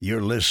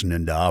You're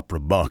listening to Opera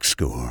Box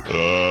Score. Let's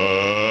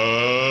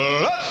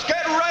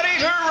get ready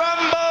to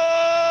rumble!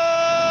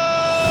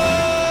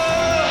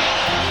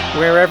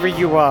 Wherever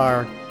you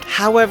are,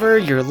 however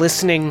you're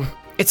listening,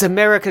 it's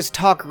America's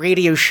talk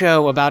radio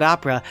show about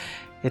opera.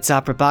 It's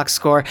Opera Box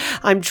Score.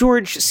 I'm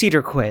George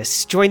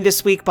Cedarquist, joined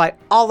this week by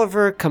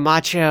Oliver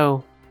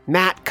Camacho,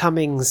 Matt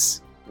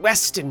Cummings,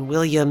 Weston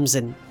Williams,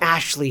 and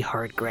Ashley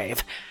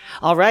Hardgrave.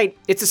 All right,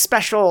 it's a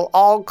special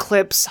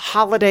all-clips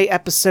holiday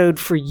episode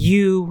for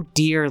you,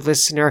 dear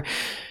listener.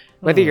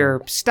 Whether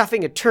you're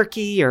stuffing a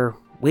turkey or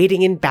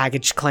waiting in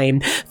baggage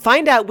claim,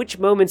 find out which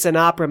moments in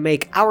opera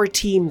make our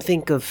team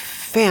think of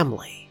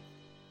family,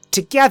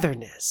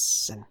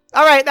 togetherness, and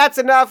all right, that's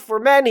enough. We're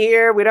men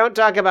here. We don't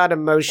talk about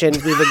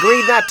emotions. We've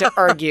agreed not to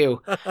argue.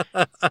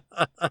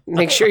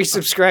 Make sure you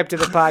subscribe to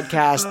the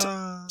podcast.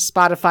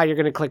 Spotify, you're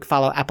going to click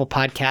follow. Apple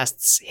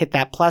Podcasts, hit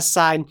that plus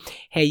sign.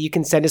 Hey, you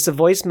can send us a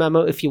voice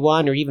memo if you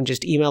want, or even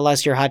just email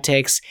us your hot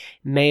takes,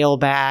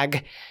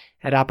 mailbag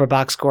at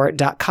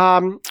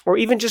operaboxscore.com, or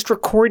even just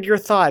record your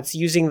thoughts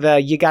using the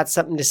You Got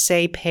Something to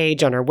Say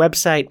page on our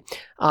website,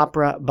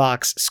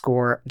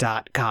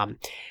 operaboxscore.com.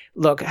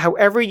 Look,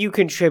 however you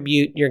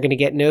contribute, you're going to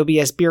get an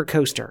OBS beer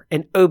coaster,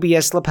 an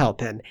OBS lapel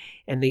pin,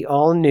 and the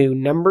all-new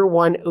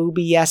 #1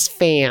 OBS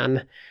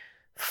fan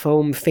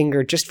foam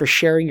finger just for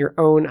sharing your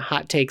own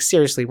hot takes.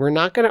 Seriously, we're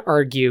not going to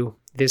argue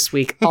this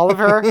week.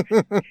 Oliver,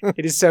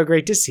 it is so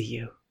great to see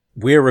you.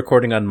 We're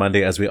recording on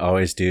Monday as we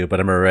always do, but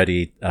I'm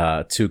already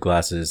 2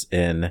 glasses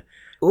in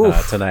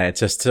tonight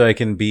just so I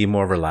can be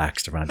more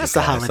relaxed around That's you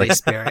guys. the holiday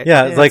spirit.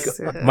 Yeah, it's like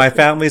my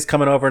family's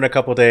coming over in a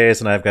couple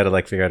days and I've got to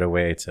figure out a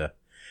way to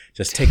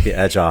just take the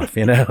edge off,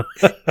 you know?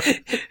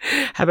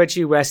 How about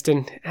you,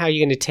 Weston? How are you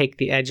going to take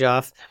the edge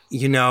off?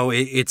 You know,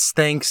 it's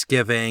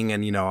Thanksgiving,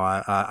 and,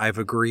 I've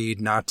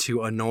agreed not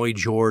to annoy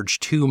George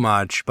too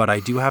much, but I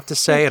do have to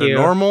say, at a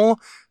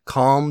normal,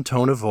 calm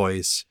tone of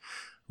voice,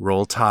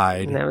 roll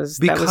tide. And that was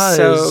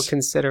so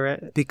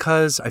considerate.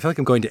 Because I feel like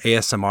I'm going to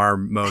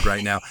ASMR mode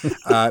right now.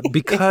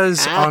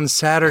 Because on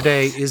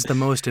Saturday is the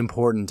most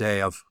important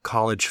day of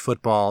college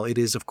football. It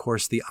is, of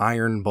course, the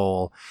Iron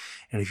Bowl.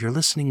 And if you're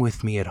listening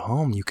with me at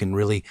home, you can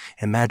really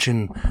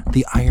imagine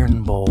the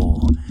Iron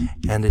Bowl.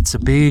 And it's a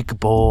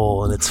big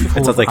bowl, and it's full It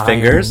sounds of like iron.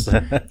 fingers.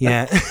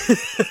 Yeah.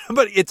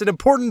 But it's an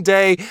important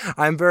day.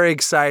 I'm very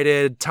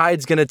excited.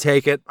 Tide's going to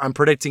take it. I'm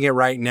predicting it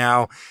right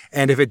now.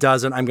 And if it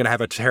doesn't, I'm going to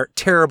have a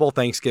terrible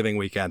Thanksgiving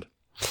weekend.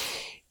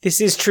 This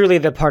is truly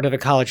the part of the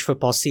college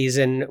football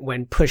season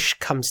when push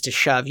comes to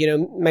shove. You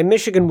know, my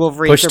Michigan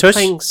Wolverines are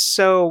playing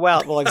so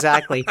well. Well,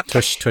 exactly.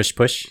 Tush, tush,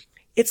 push.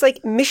 It's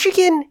like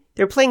Michigan,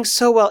 they're playing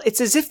so well.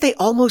 It's as if they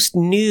almost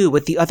knew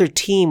what the other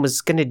team was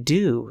going to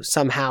do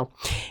somehow.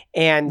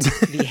 And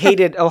the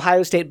hated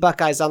Ohio State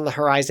Buckeyes on the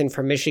horizon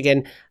for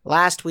Michigan.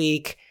 Last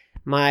week,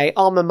 my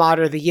alma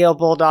mater, the Yale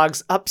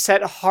Bulldogs,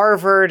 upset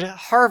Harvard.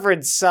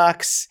 Harvard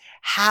sucks.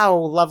 How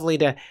lovely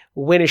to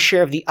win a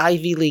share of the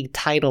Ivy League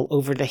title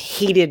over the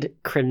hated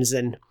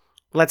Crimson.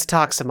 Let's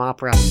talk some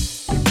opera.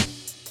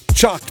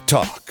 Chalk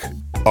Talk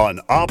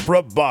on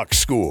Opera Box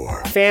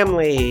Score.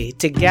 Family,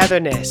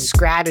 togetherness,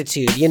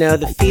 gratitude,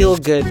 the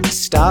feel-good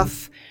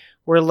stuff.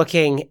 We're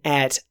looking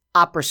at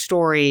opera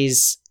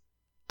stories,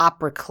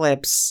 opera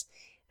clips,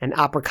 and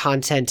opera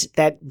content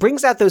that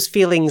brings out those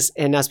feelings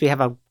in us. We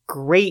have a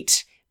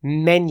great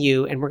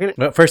menu, and we're going to...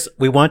 Well, first,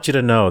 we want you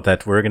to know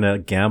that we're going to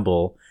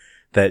gamble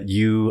that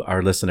you,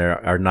 our listener,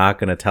 are not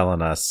going to tell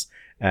on us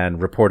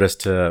and report us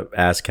to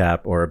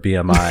ASCAP or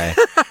BMI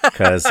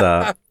because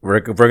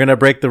we're going to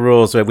break the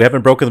rules. We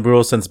haven't broken the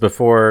rules since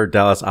before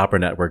Dallas Opera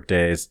Network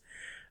days.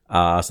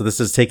 So this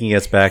is taking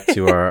us back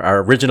to our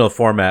original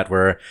format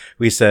where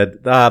we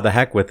said, the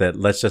heck with it.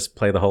 Let's just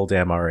play the whole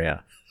damn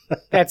aria.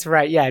 That's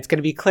right. Yeah, it's going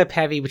to be clip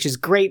heavy, which is a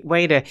great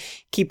way to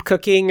keep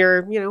cooking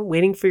or,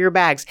 waiting for your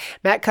bags.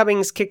 Matt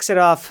Cummings kicks it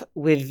off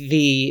with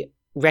the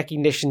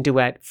recognition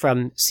duet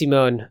from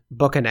Simone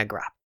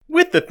Boccanegra.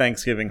 With the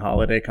Thanksgiving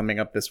holiday coming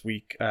up this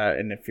week,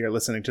 and if you're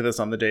listening to this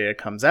on the day it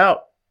comes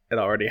out, it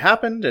already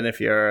happened, and if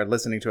you're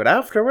listening to it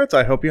afterwards,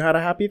 I hope you had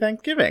a happy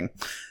Thanksgiving.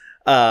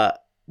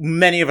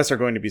 Many of us are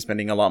going to be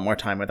spending a lot more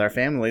time with our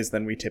families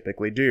than we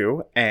typically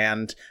do,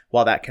 and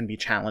while that can be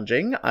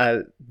challenging,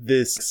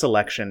 this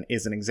selection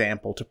is an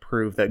example to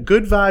prove that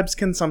good vibes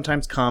can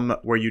sometimes come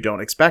where you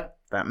don't expect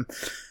them.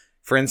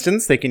 For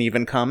instance, they can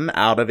even come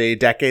out of a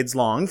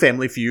decades-long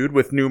family feud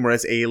with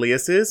numerous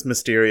aliases,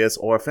 mysterious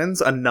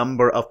orphans, a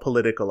number of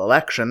political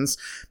elections,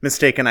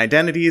 mistaken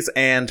identities,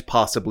 and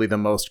possibly the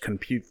most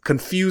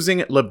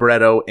confusing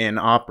libretto in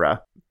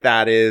opera.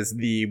 That is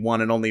the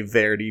one and only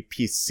Verdi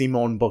piece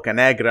Simone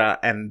Boccanegra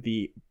and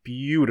the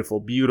beautiful,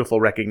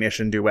 beautiful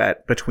recognition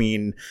duet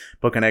between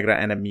Boccanegra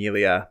and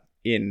Emilia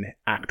in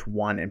Act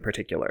 1 in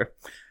particular.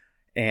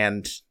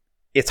 And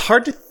it's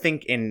hard to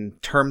think in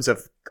terms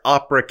of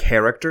opera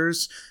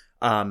characters,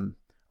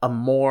 a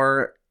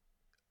more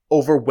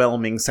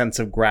overwhelming sense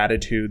of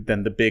gratitude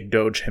than the big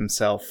doge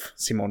himself,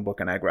 Simone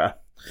Boccanegra.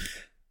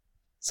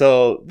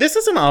 So this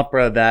is an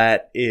opera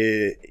that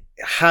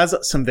has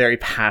some very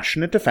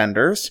passionate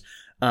defenders,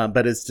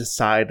 but is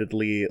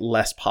decidedly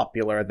less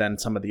popular than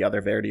some of the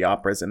other Verdi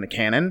operas in the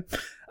canon.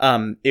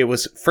 It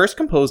was first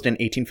composed in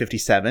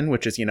 1857,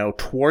 which is,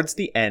 towards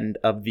the end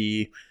of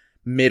the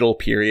middle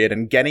period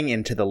and getting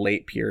into the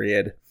late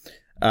period.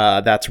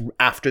 That's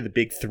after the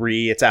big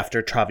three. It's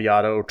after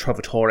Traviata,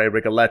 Trovatore,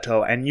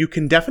 Rigoletto, and you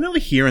can definitely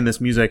hear in this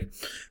music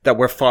that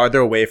we're farther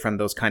away from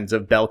those kinds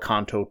of bel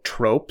canto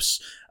tropes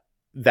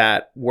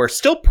that were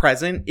still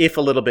present, if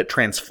a little bit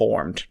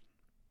transformed,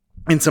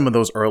 in some of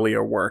those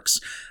earlier works.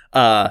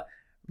 There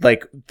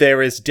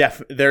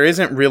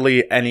isn't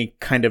really any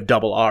kind of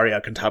double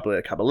aria,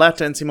 cantabile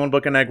cabaletta in Simone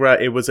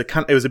Boccanegra. It was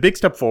a big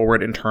step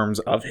forward in terms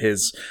of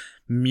his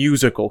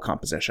musical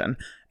composition,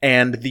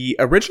 and the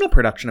original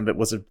production of it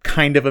was a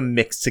kind of a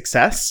mixed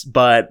success,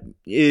 but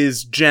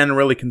is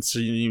generally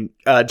considered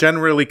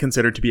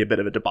to be a bit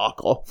of a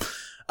debacle.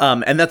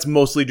 And that's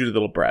mostly due to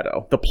the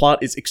libretto. The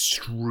plot is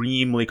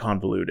extremely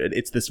convoluted.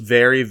 It's this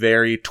very,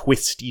 very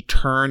twisty,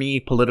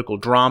 turny political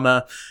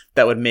drama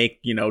that would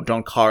make,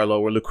 Don Carlo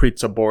or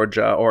Lucrezia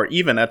Borgia, or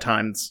even at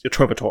times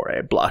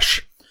Trovatore,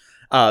 blush.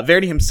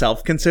 Verdi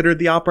himself considered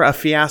the opera a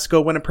fiasco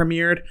when it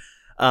premiered.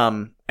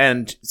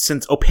 And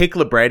since opaque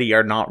libretti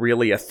are not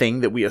really a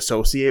thing that we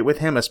associate with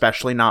him,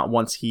 especially not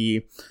once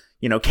he,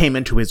 came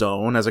into his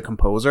own as a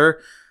composer,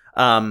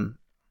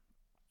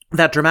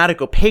 that dramatic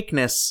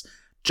opaqueness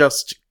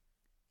just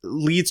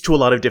leads to a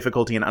lot of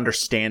difficulty in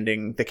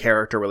understanding the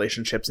character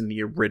relationships in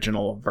the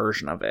original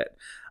version of it.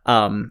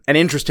 An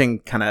interesting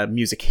kind of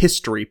music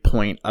history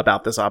point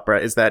about this opera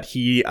is that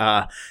he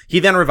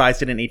then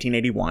revised it in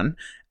 1881,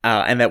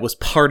 and that was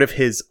part of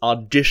his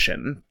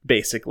audition,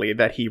 basically,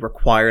 that he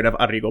required of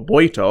Arrigo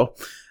Boito,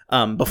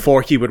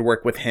 before he would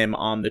work with him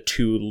on the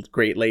two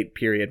great late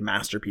period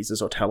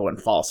masterpieces, Otello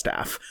and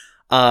Falstaff.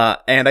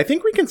 And I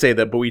think we can say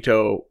that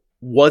Boito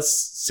was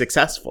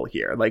successful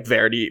here. Like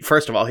Verdi,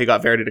 first of all, he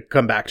got Verdi to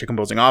come back to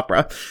composing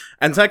opera.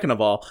 And second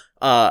of all,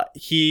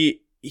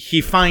 he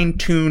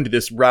fine-tuned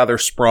this rather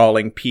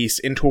sprawling piece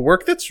into a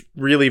work that's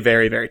really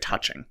very, very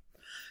touching.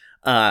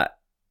 And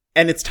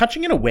it's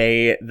touching in a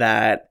way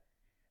that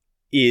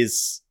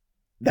is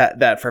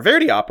that for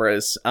Verdi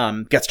operas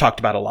gets talked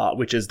about a lot,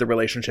 which is the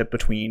relationship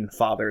between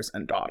fathers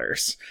and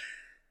daughters.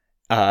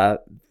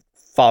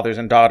 Fathers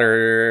and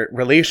daughter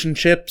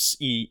relationships,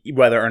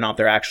 whether or not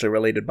they're actually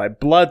related by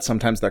blood,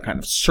 sometimes they're kind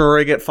of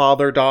surrogate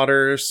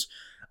father-daughters.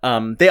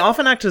 They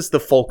often act as the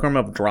fulcrum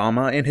of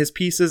drama in his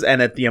pieces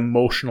and at the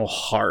emotional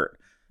heart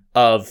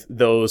of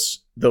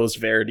those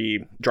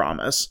Verdi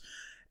dramas.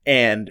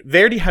 And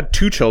Verdi had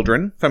 2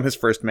 children from his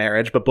first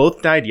marriage, but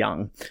both died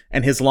young,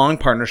 and his long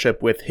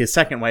partnership with his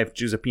second wife,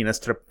 Giuseppina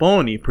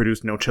Strepponi,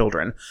 produced no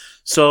children.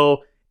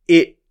 So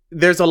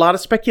there's a lot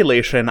of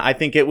speculation. I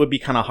think it would be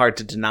kind of hard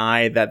to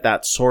deny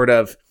that sort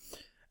of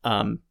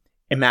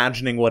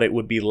imagining what it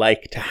would be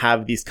like to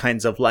have these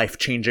kinds of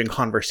life-changing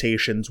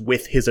conversations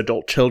with his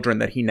adult children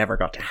that he never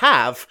got to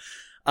have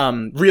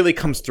really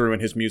comes through in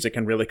his music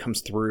and really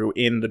comes through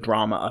in the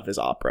drama of his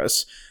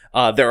operas.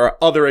 There are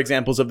other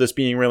examples of this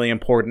being really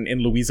important. In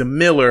Louisa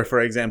Miller,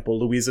 for example,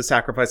 Louisa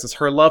sacrifices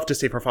her love to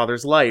save her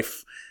father's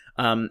life.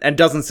 And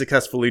doesn't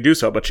successfully do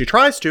so, but she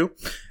tries to.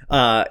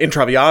 In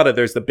Traviata,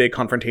 there's the big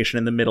confrontation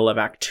in the middle of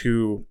Act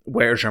 2,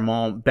 where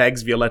Germont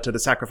begs Violetta to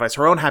sacrifice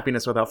her own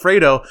happiness with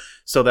Alfredo,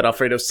 so that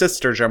Alfredo's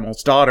sister,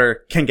 Germont's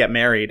daughter, can get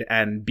married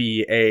and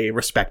be a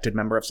respected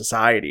member of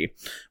society,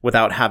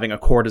 without having a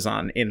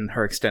courtesan in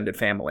her extended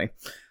family.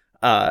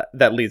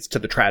 That leads to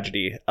the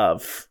tragedy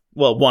of,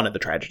 one of the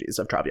tragedies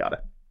of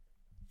Traviata.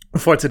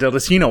 Forza del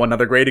Destino,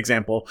 another great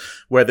example,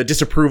 where the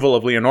disapproval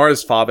of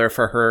Leonora's father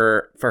for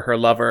her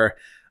lover,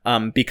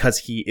 because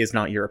he is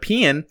not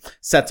European,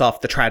 sets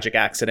off the tragic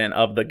accident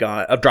of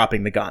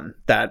dropping the gun.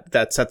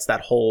 That sets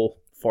that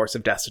whole Force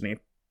of Destiny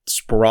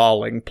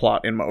sprawling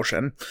plot in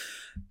motion.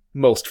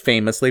 Most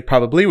famously,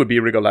 probably, would be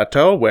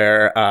Rigoletto,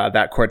 where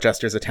that court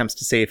jester's attempts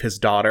to save his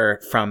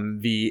daughter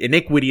from the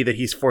iniquity that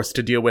he's forced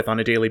to deal with on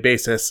a daily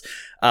basis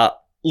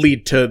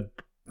lead to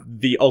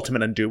the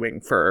ultimate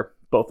undoing for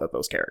both of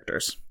those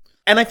characters.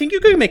 And I think you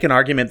could make an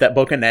argument that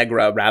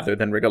Boccanegra, rather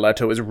than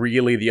Rigoletto, is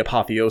really the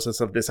apotheosis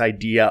of this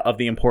idea of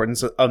the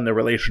importance of the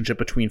relationship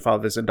between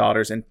fathers and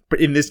daughters, and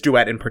in this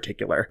duet in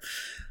particular.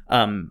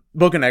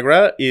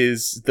 Boccanegra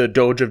is the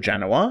Doge of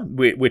Genoa,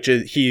 which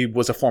is, he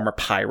was a former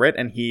pirate,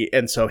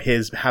 and so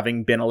his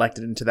having been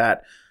elected into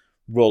that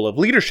role of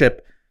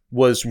leadership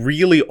was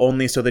really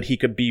only so that he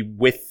could be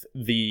with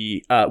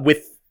the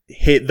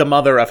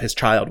mother of his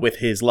child, with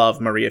his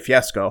love, Maria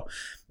Fiesco.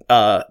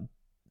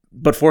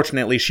 But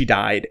fortunately, she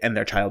died and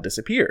their child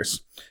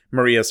disappears.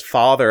 Maria's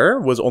father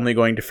was only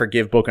going to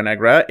forgive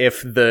Boccanegra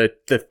if the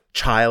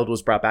child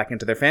was brought back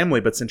into their family,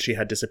 but since she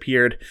had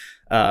disappeared,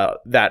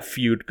 that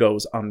feud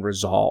goes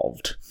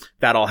unresolved.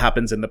 That all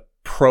happens in the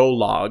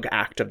prologue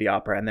act of the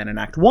opera, and then in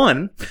Act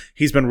 1,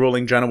 he's been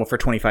ruling Genoa for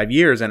 25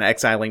 years and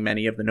exiling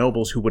many of the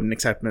nobles who wouldn't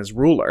accept him as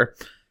ruler.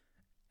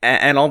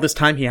 And all this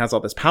time he has all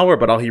this power,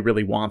 but all he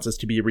really wants is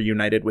to be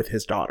reunited with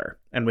his daughter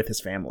and with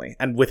his family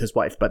and with his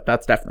wife, but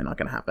that's definitely not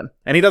going to happen.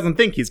 And he doesn't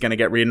think he's going to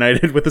get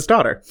reunited with his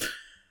daughter.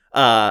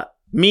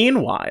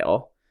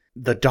 Meanwhile,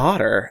 the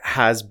daughter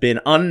has been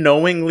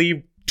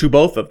unknowingly, to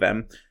both of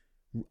them,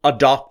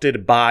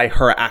 adopted by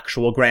her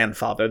actual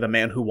grandfather, the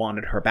man who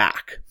wanted her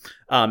back,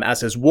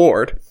 as his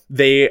ward.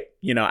 They,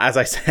 as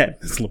I said,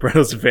 this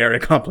libretto is very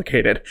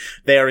complicated.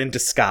 They are in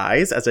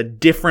disguise as a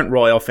different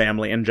royal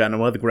family in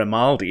Genoa, the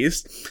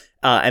Grimaldis,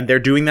 and they're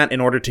doing that in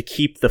order to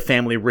keep the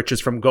family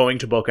riches from going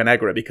to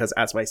Boccanegra because,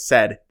 as I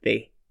said,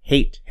 they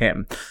hate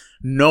him.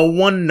 No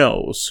one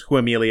knows who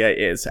Emilia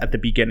is at the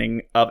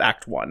beginning of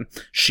Act 1.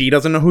 She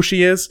doesn't know who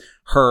she is.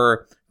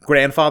 Her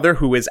grandfather,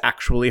 who is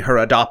actually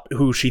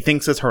who she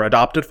thinks is her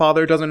adopted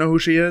father, doesn't know who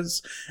she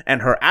is.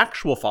 And her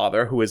actual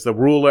father, who is the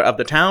ruler of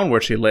the town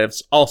where she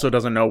lives, also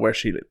doesn't know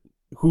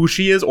who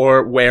she is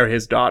or where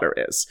his daughter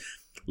is.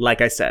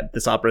 Like I said,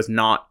 this opera is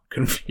not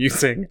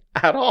confusing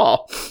at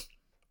all.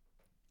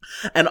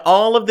 And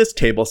all of this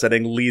table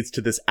setting leads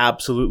to this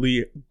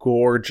absolutely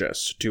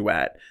gorgeous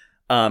duet,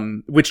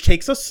 which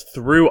takes us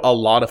through a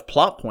lot of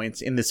plot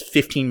points in this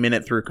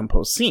 15-minute through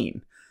composed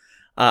scene.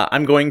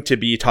 I'm going to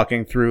be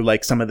talking through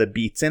like some of the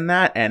beats in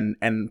that and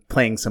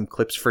playing some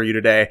clips for you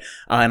today.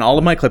 And all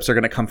of my clips are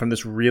going to come from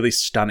this really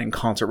stunning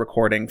concert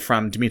recording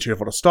from Dmitry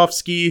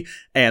Vorostovsky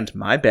and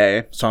my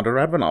bae, Sandra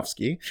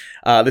Radvanovsky.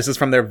 This is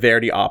from their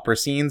Verdi Opera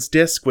Scenes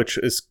disc, which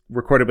is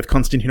recorded with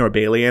Konstantin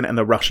Orbelian and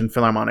the Russian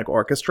Philharmonic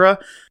Orchestra.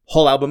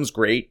 Whole album's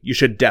great. You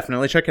should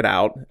definitely check it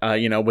out.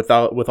 With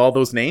all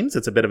those names,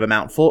 it's a bit of a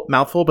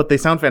mouthful, but they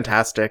sound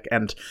fantastic.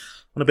 And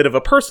on a bit of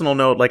a personal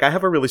note, like I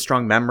have a really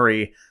strong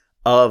memory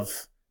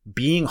of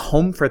being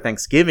home for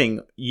Thanksgiving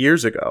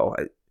years ago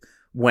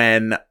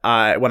when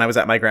I was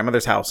at my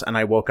grandmother's house and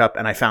I woke up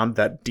and I found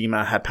that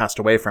Dima had passed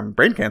away from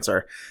brain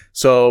cancer.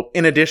 So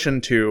in addition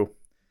to,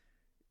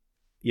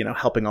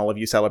 helping all of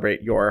you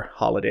celebrate your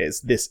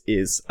holidays, this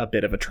is a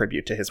bit of a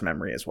tribute to his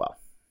memory as well.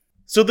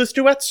 So this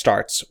duet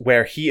starts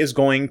where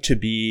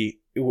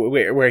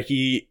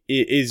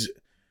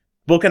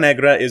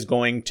Boccanegra is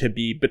going to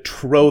be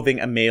betrothing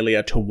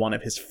Amelia to one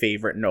of his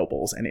favorite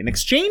nobles. And in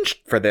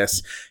exchange for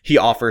this, he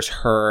offers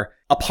her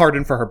a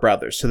pardon for her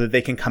brothers so that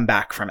they can come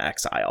back from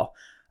exile.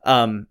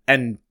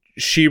 And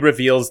she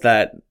reveals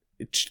that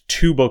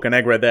to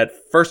Boccanegra that,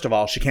 first of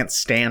all, she can't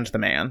stand the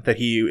man that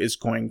he is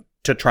going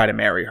to try to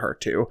marry her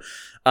to.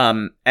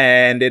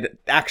 And it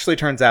actually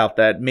turns out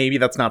that maybe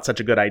that's not such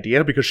a good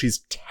idea because she's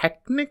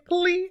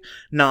technically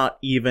not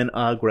even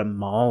a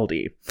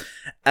Grimaldi.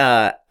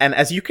 And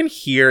as you can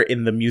hear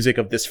in the music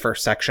of this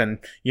first section,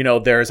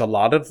 there's a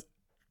lot of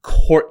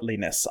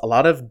courtliness, a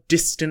lot of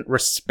distant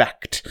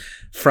respect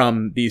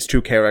from these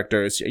two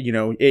characters.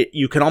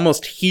 You can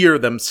almost hear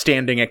them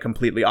standing at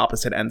completely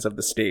opposite ends of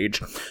the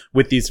stage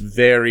with these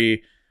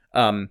very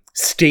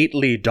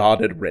stately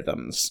dotted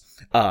rhythms,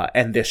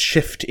 and this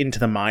shift into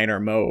the minor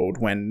mode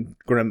when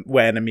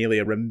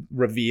Amelia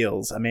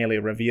reveals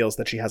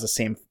that she has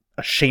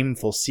a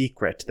shameful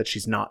secret that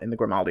she's not in the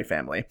Grimaldi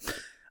family,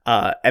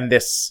 and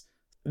this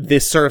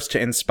serves to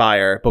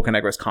inspire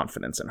Boccanegra's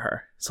confidence in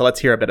her. So let's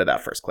hear a bit of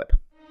that first clip.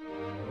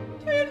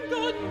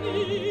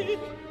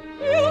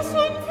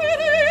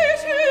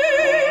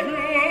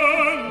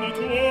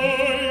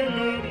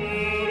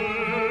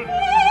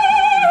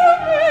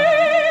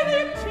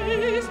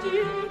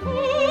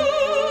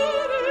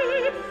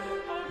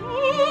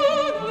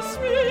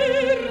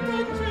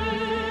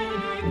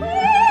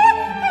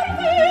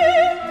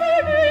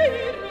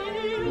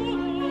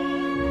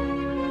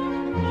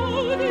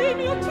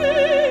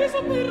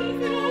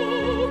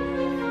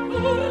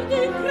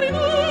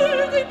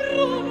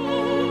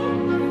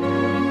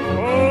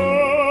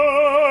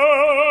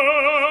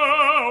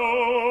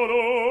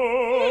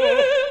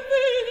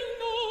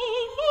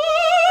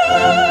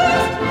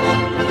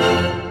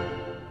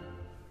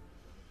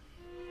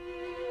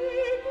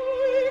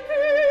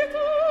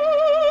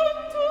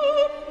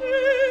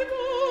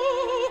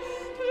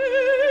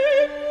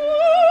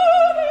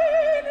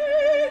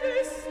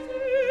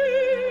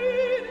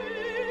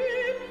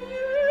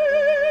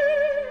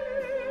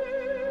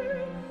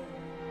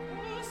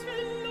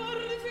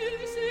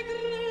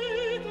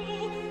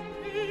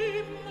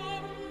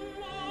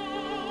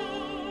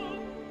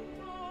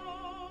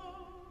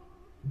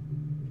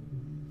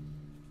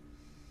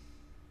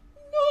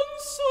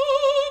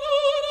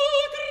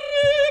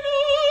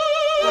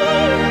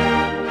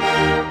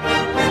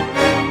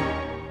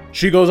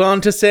 She goes on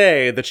to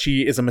say that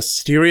she is a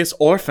mysterious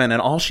orphan and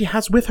all she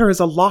has with her is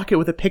a locket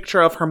with a picture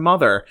of her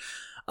mother.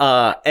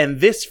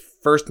 And this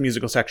first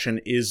musical section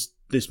is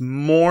this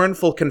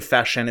mournful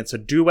confession. It's a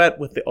duet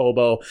with the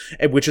oboe,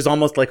 which is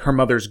almost like her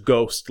mother's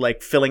ghost,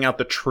 like filling out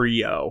the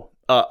trio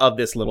of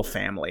this little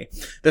family.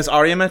 This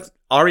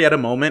arietta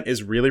moment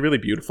is really, really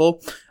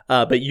beautiful,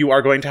 but you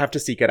are going to have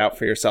to seek it out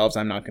for yourselves.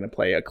 I'm not going to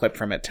play a clip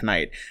from it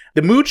tonight.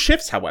 The mood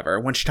shifts,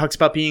 however, when she talks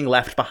about being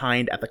left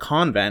behind at the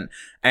convent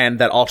and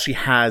that all she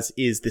has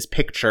is this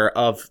picture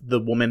of the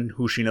woman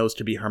who she knows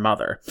to be her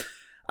mother,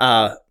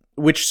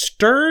 which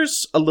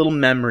stirs a little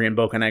memory in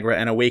Boccanegra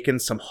and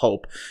awakens some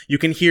hope. You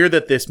can hear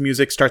that this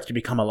music starts to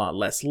become a lot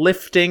less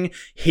lifting.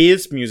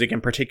 His music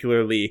in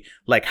particularly,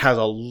 has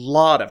a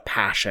lot of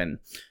passion.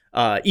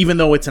 even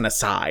though it's an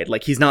aside.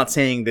 Like, he's not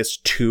saying this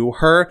to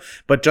her,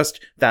 but just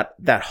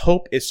that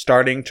hope is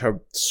starting to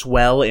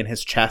swell in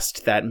his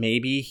chest that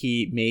maybe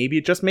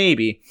just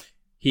maybe,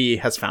 he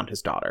has found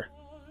his daughter.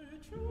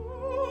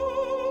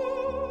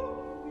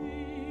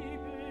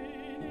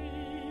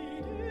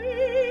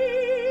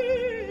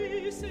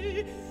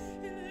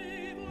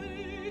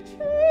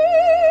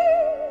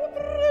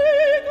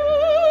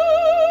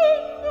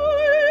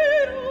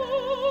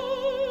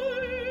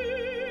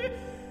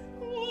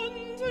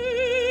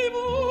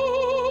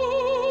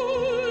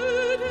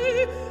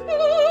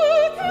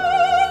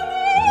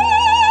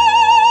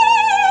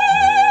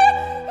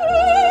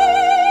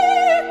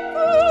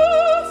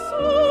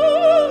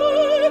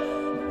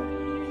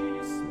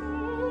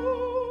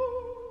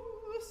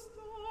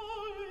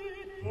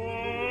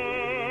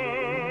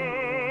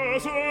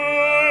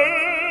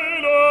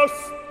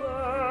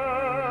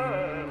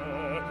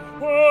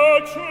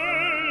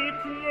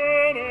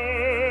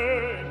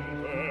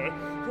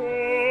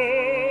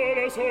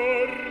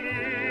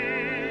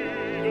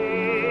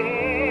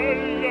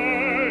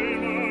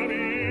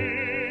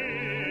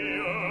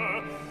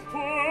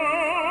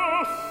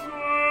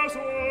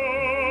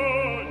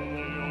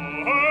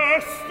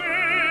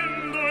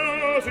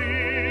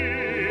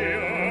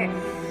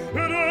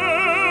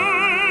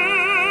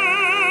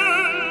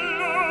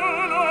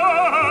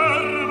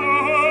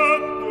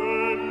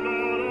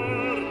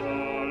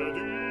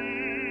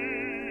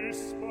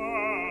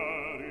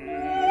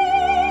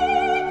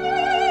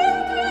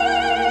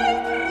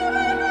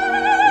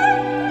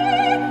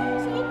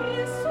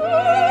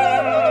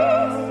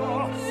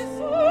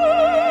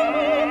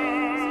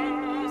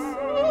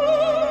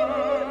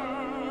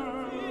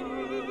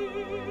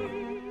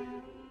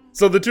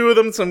 So the two of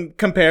them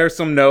compare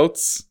some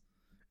notes,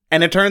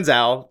 and it turns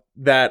out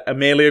that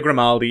Amelia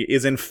Grimaldi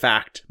is in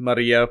fact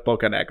Maria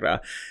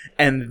Boccanegra,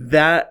 and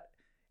that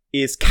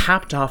is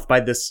capped off by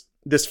this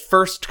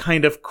first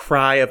kind of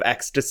cry of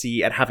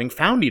ecstasy at having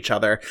found each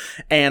other.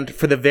 And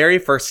for the very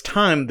first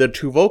time, the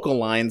two vocal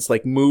lines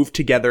like move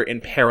together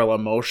in parallel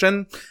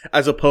motion,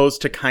 as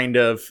opposed to kind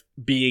of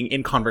being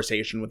in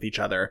conversation with each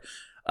other.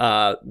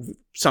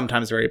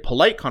 Sometimes very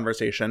polite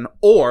conversation,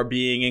 or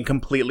being in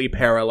completely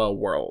parallel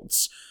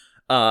worlds.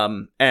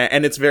 And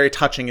it's very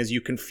touching as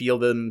you can feel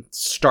them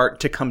start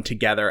to come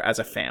together as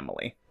a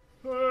family.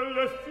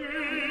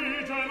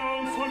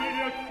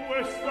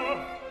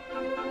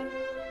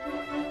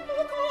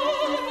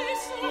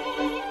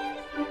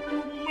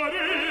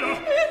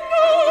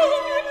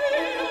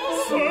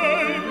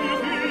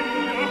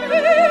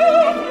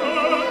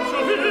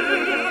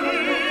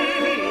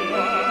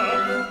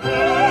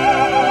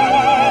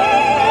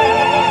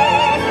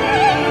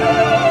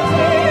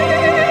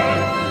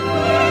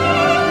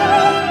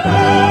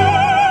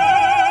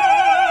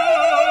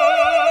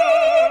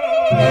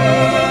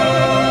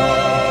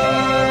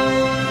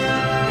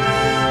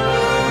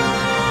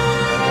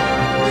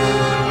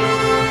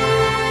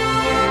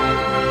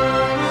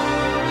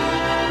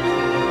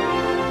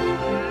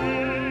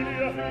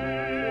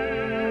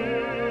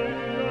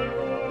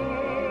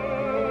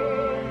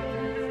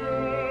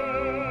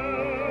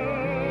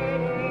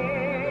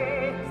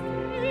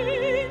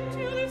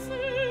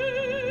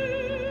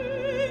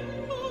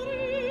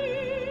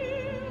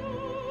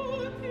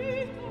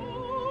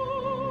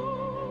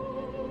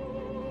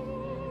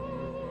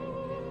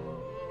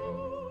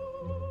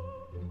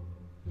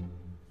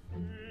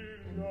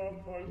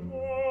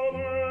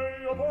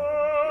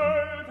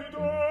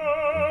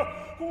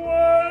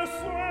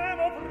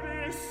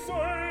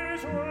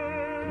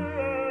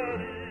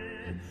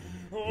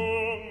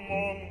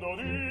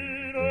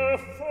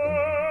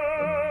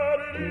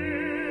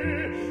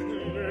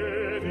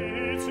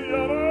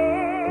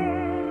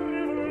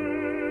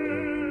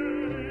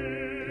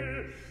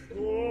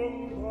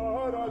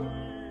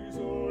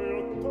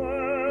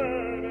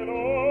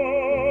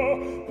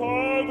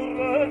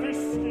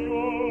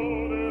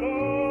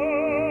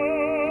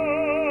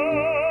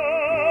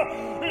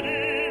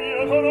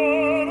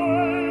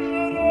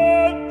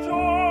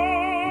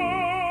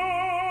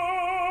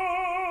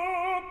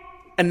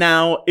 And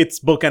now it's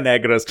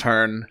Boccanegra's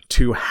turn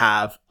to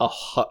have a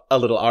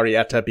little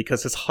arietta,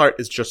 because his heart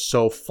is just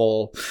so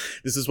full.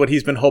 This is what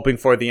he's been hoping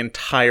for the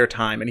entire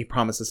time, and he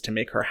promises to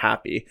make her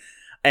happy.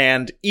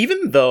 And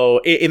even though,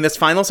 in this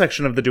final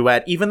section of the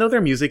duet, even though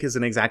their music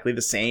isn't exactly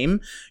the same,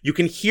 you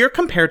can hear,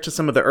 compared to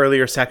some of the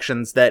earlier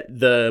sections, that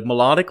the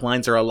melodic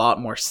lines are a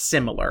lot more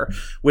similar,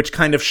 which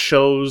kind of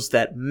shows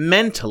that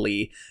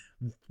mentally,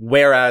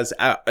 whereas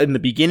in the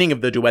beginning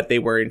of the duet they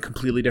were in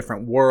completely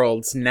different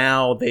worlds,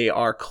 now they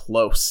are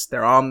close.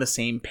 They're on the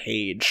same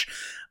page.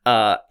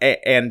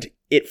 And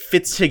it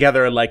fits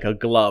together like a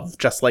glove,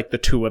 just like the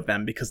two of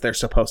them, because they're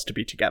supposed to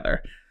be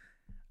together.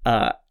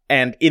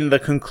 And in the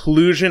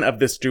conclusion of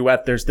this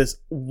duet, there's this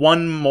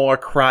one more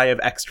cry of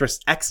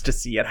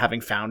ecstasy at having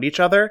found each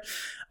other.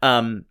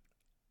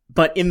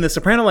 But in the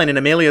soprano line, in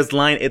Amelia's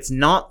line, it's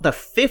not the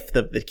fifth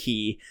of the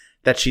key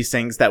that she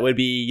sings that would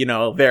be,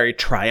 very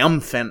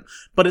triumphant,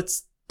 but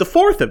it's the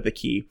fourth of the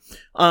key,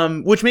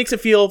 which makes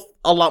it feel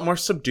a lot more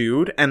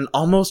subdued and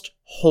almost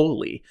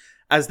holy.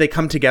 as they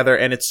come together,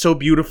 and it's so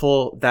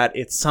beautiful that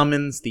it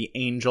summons the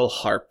angel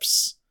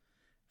harps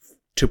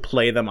to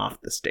play them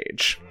off the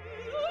stage.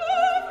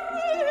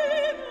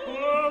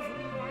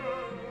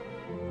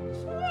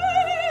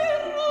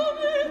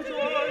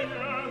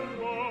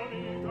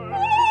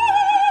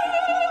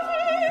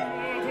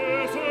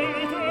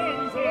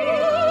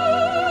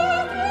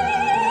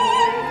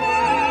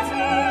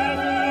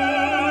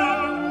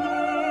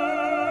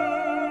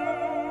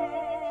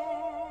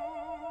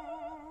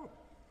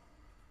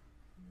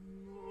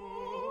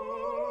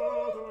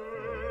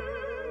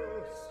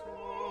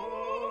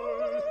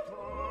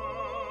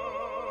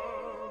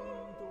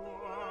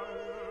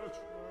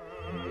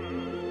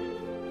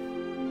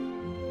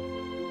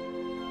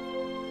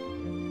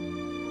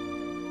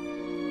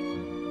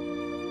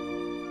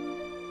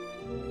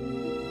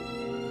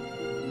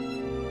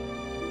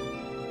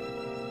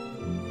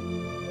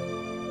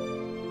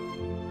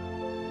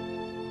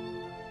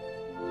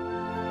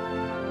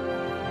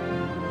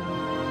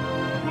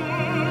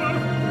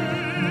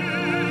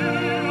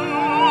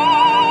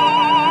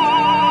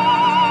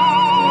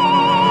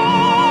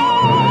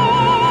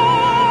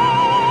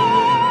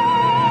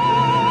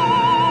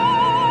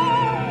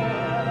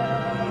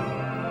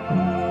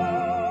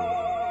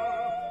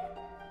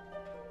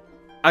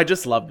 I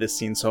just love this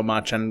scene so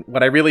much, and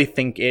what I really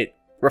think it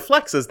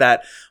reflects is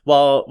that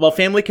while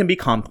family can be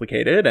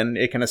complicated, and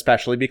it can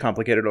especially be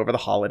complicated over the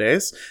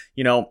holidays,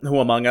 you know, who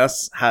among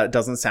us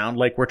doesn't sound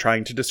like we're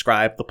trying to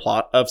describe the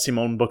plot of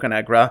Simone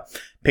Boccanegra,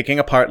 picking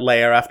apart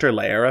layer after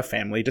layer of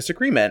family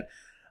disagreement.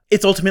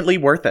 It's ultimately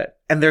worth it,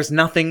 and there's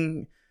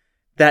nothing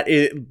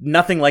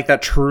like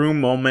that true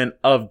moment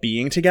of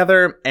being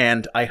together,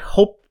 and I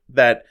hope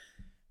that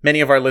many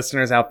of our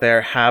listeners out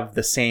there have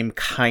the same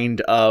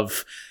kind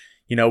of,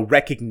 you know,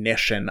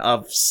 recognition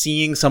of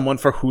seeing someone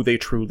for who they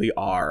truly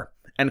are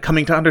and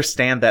coming to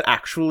understand that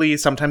actually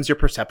sometimes your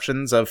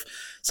perceptions of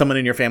someone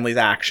in your family's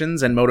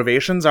actions and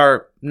motivations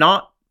are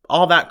not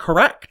all that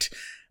correct.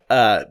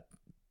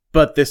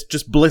 But this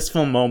just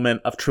blissful moment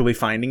of truly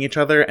finding each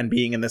other and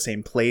being in the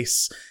same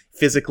place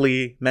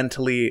physically,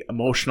 mentally,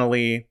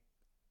 emotionally,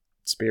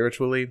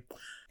 spiritually,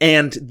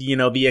 and, you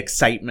know, the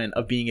excitement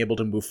of being able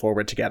to move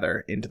forward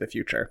together into the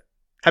future.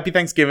 Happy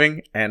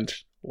Thanksgiving, and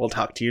we'll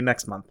talk to you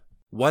next month.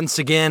 Once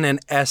again, an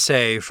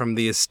essay from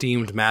the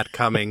esteemed Matt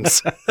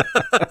Cummings.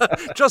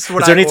 Just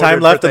what Is there any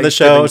time left in the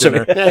show?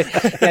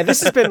 Yeah,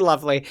 this has been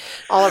lovely.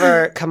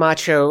 Oliver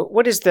Camacho,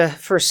 what is the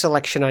first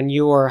selection on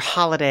your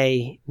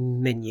holiday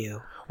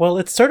menu? Well,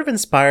 it's sort of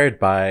inspired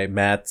by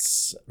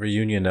Matt's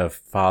reunion of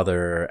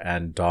father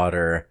and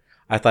daughter.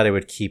 I thought I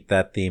would keep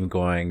that theme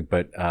going,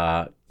 but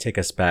take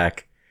us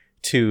back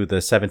to the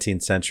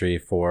 17th century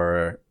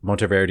for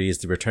Monteverdi's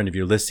The Return of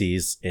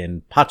Ulysses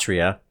in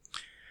Patria,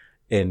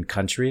 in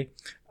Country.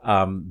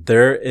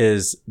 There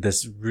is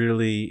this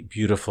really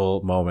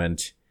beautiful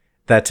moment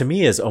that to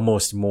me is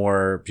almost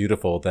more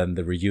beautiful than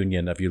the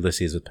reunion of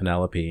Ulysses with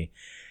Penelope.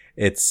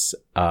 It's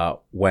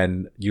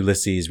when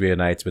Ulysses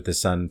reunites with his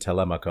son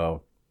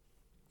Telemaco.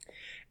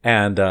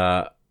 And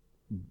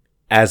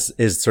as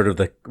is sort of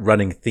the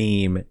running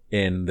theme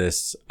in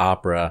this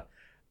opera,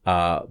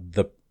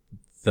 the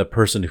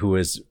person who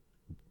is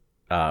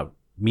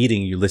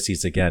meeting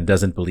Ulysses again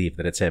doesn't believe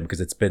that it's him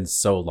because it's been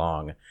so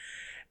long.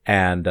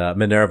 And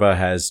Minerva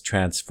has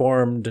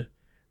transformed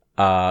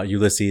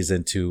Ulysses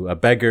into a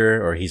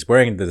beggar, or he's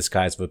wearing the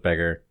disguise of a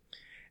beggar.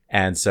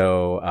 And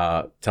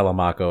so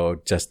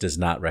Telemaco just does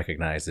not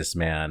recognize this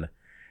man.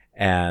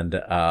 And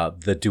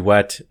the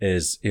duet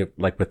is,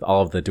 like with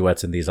all of the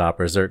duets in these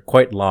operas, they're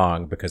quite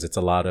long because it's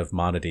a lot of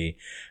monody.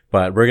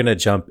 But we're going to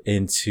jump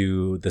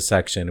into the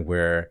section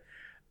where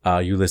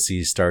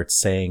Ulysses starts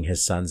saying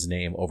his son's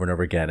name over and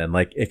over again. And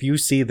like, if you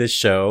see this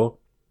show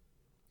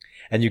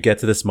and you get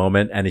to this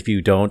moment, and if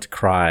you don't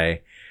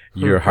cry,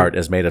 your heart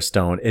is made of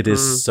stone. It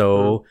is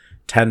so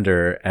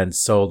tender and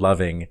so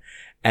loving.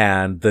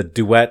 And the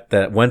duet,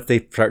 that once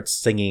they start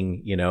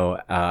singing, you know,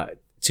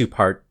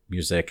 2-part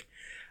music,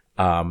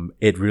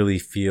 it really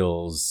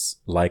feels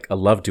like a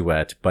love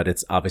duet, but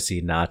it's obviously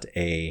not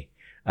a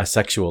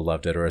sexual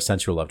love duet or a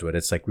sensual love duet.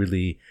 It's like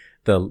really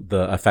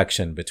the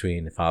affection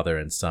between father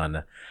and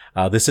son.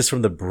 This is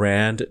from the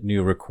brand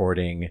new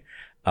recording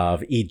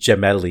of I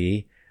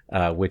Gemelli,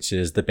 which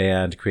is the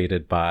band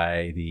created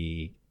by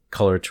the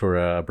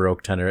coloratura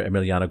Baroque tenor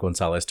Emiliano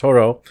Gonzalez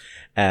Toro.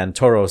 And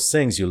Toro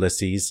sings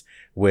Ulysses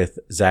with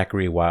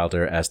Zachary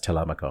Wilder as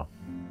Telemaco.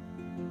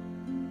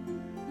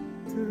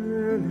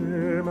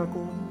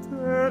 Telemaco,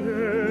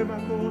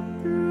 Telemaco,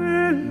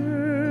 Telemaco,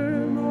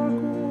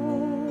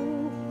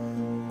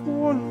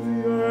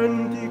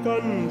 convienti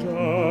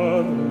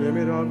cangiar le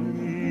meraviglie,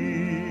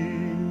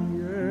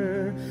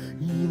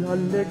 in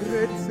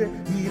allegrezze,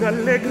 in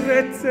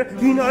allegrezze,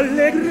 in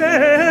allegrezze,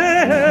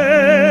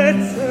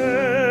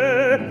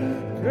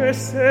 che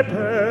se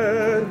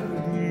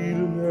perdi il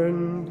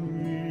mendico,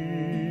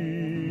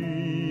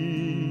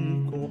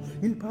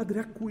 il padre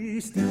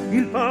acquisti,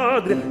 il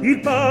padre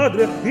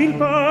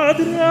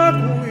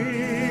acquisti.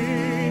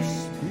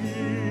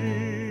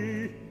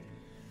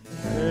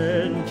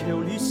 Anche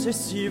Ulisse se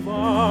si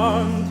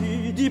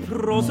vanti di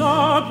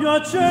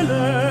prosapia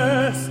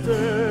celeste,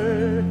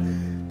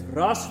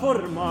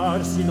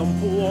 trasformarsi non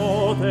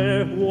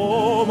puote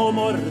uomo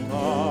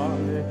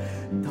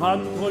mortale,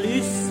 tanto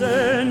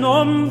lisse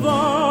non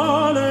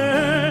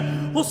vale.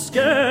 O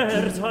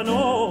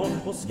scherzano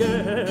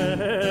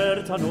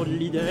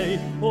gli dei,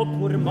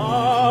 oppur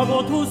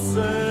mago tu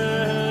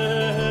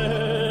sei.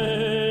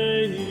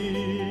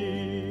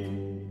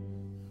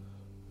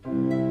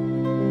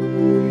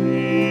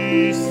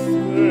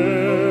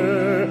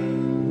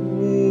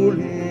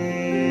 Ulisse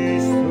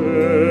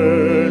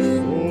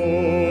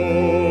sola,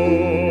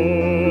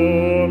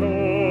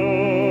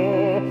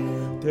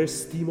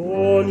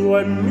 testimonio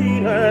è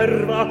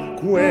Minerva,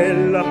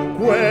 quella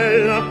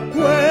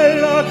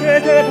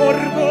che te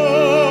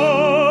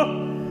portò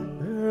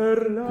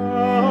per l'aria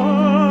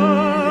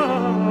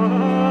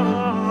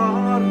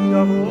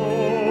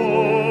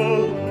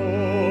volta,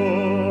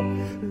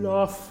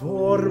 la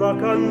forma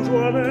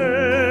cangiò a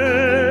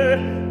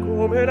me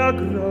come la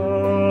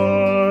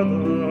grada,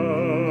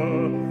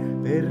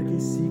 perché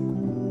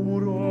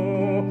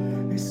sicuro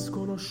e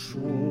sconosciuto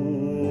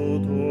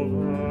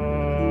vada.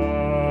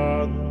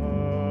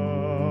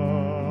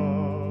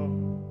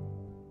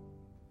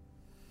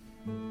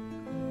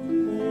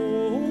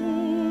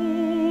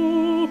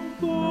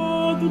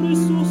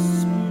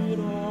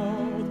 Sospirato,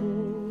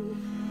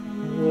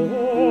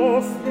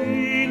 oh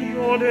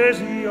figlio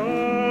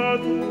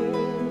desiato,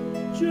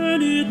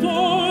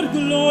 genitor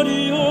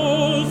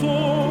glorioso,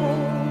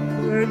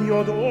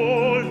 premio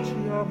dolce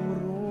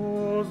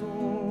amoroso,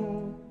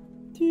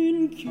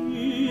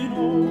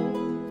 t'inchino,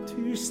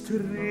 ti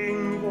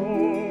stringo,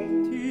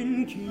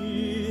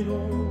 t'inchino,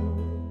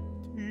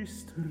 ti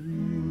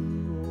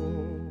stringo,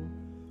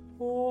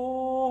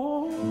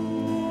 oh.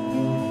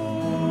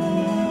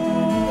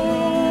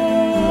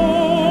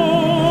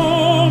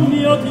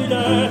 Mio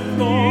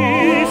diletto,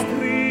 ti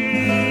stringo,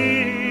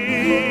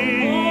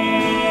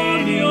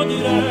 mio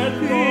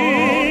diletto,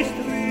 ti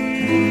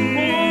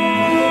stringo,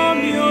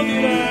 mio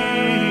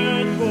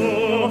diletto,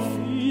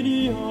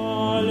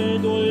 filiale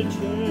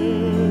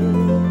dolcezza,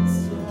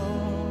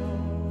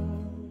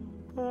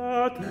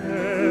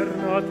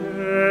 paterna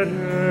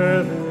tenerezza,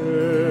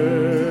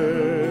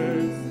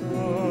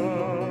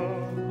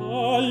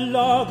 a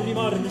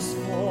lagrimar mi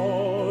sforza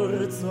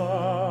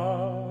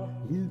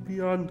il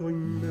pianto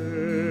in me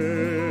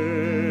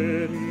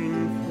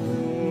rinforza.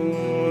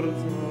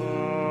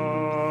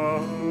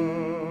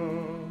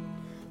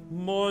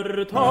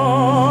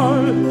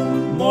 Mortal,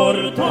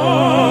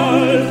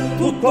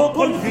 tutto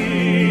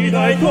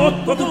confida e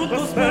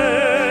tutto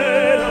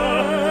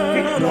spera,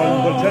 che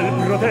quando il ciel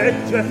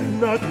protegge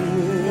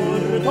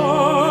natura.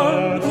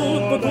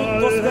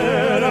 Tutto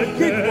spera,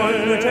 che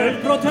quando il ciel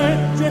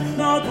protegge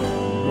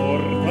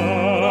natura.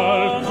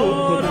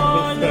 Tutto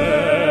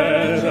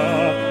spera,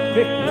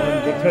 che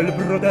quando il ciel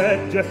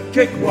protegge,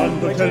 che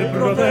quando il ciel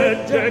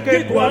protegge,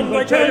 che quando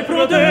il ciel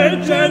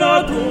protegge,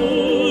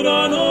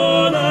 natura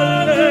non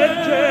allegge.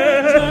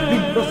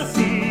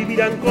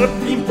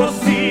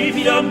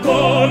 L'impossibile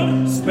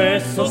ancor,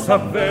 spesso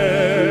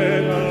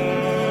s'avvera.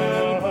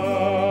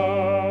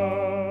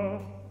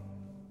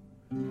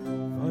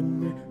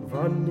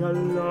 Vanni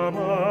alla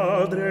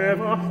madre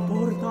va,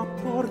 porta a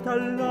porta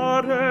alla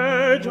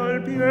reggia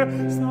al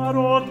pie,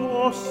 sarò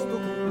tosto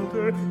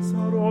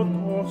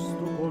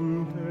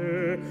con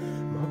te,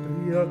 ma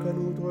pria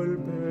canuto il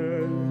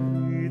bel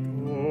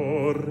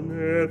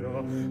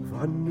ritornerà.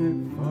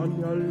 Vanni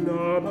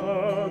alla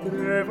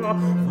madre va,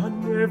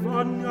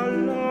 vanni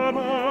alla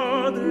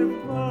madre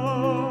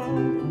va.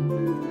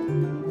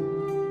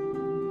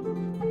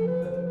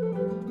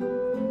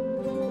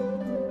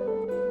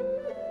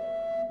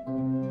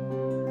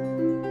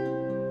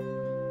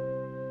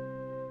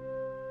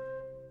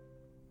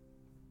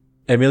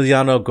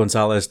 Emiliano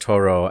Gonzalez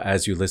Toro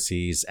as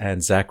Ulysses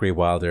and Zachary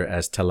Wilder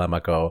as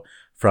Telemaco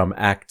from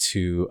Act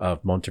 2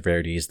 of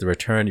Monteverdi's The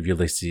Return of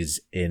Ulysses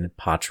in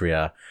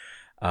Patria,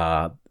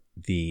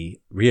 the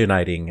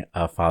reuniting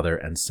of father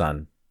and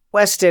son.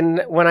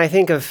 Weston, when I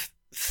think of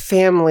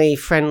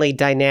family-friendly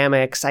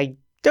dynamics, I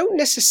don't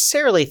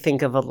necessarily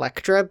think of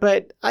Electra,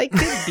 but I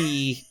could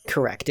be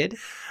corrected.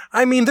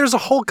 I mean, there's a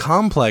whole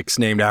complex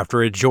named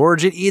after it,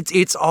 George.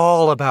 It's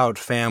all about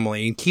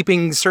family and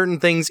keeping certain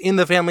things in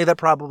the family that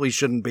probably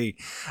shouldn't be.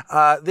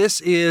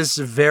 This is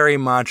very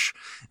much,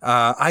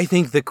 I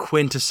think, the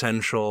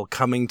quintessential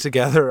coming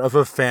together of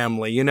a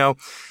family. You know,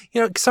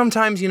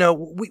 sometimes,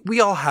 we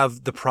all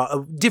have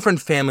different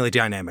family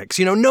dynamics.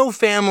 No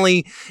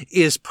family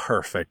is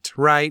perfect,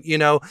 right?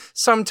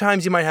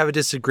 Sometimes you might have a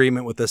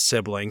disagreement with a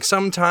sibling.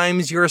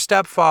 Sometimes your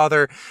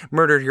stepfather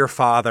murdered your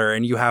father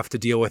and you have to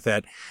deal with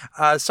it.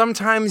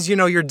 Sometimes,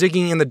 you're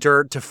digging in the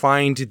dirt to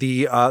find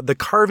the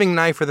carving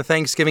knife for the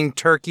Thanksgiving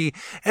turkey,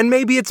 and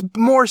maybe it's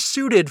more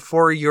suited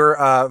for your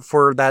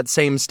for that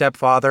same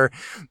stepfather,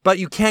 but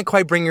you can't can't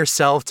quite bring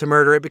yourself to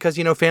murder it because,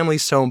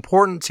 family's so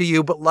important to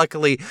you. But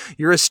luckily,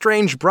 your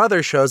estranged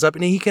brother shows up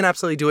and he can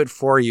absolutely do it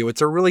for you. It's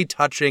a really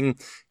touching,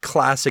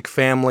 classic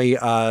family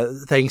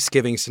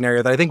Thanksgiving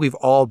scenario that I think we've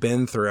all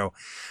been through.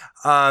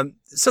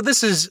 So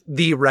this is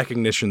the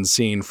recognition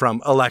scene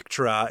from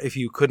Elektra, if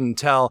you couldn't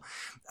tell.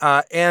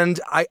 And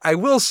I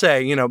will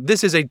say,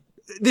 this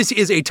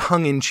is a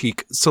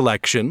tongue-in-cheek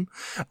selection,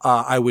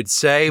 I would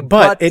say.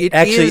 But it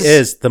actually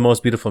is the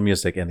most beautiful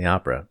music in the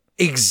opera.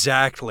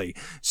 Exactly.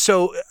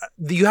 So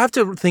you have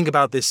to think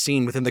about this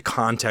scene within the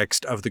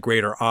context of the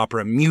greater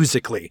opera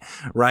musically,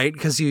 right?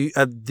 Because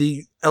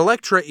the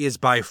Elektra is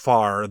by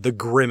far the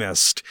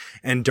grimmest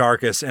and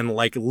darkest and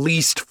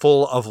least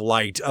full of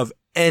light of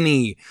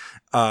any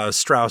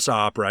Strauss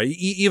opera.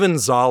 Even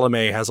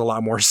Salome has a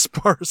lot more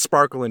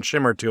sparkle and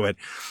shimmer to it.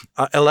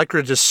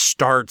 Elektra just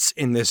starts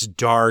in this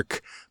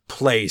dark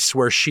place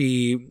where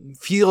she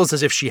feels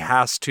as if she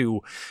has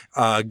to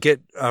get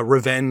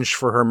revenge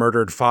for her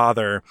murdered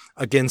father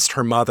against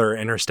her mother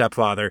and her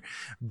stepfather,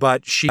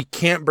 but she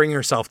can't bring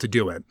herself to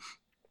do it.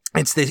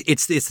 It's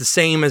the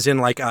same as in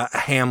a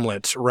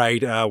Hamlet,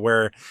 right?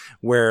 Where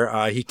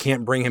he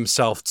can't bring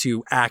himself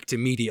to act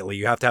immediately.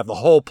 You have to have the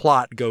whole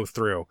plot go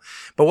through.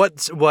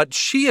 But what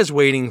she is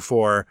waiting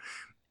for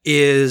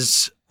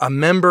is a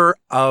member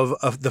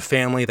of the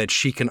family that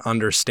she can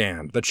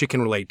understand, that she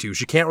can relate to.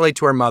 She can't relate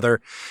to her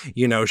mother.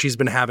 She's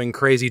been having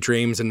crazy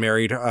dreams and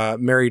married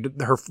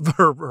her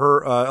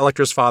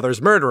Electra's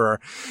father's murderer,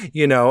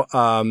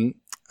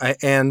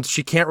 and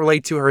she can't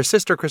relate to her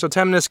sister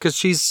Chrysotemnis because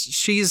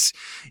she's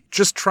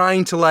just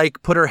trying to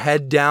put her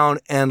head down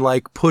and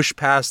push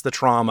past the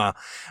trauma.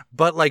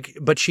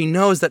 But she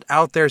knows that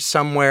out there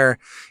somewhere,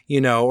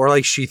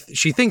 or she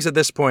thinks at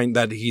this point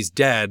that he's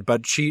dead,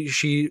 but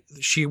she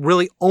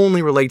really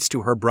only relates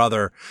to her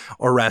brother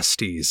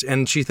Orestes.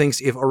 And she thinks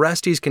if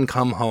Orestes can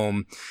come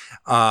home,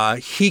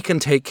 he can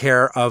take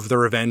care of the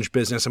revenge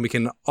business and we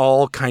can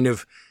all kind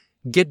of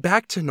get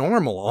back to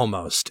normal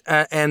almost.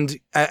 And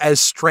as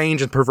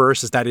strange and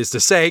perverse as that is to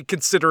say,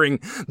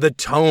 considering the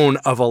tone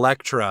of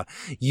Elektra,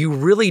 you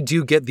really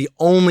do get the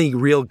only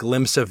real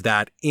glimpse of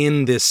that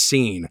in this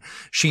scene.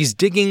 She's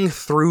digging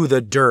through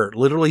the dirt,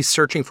 literally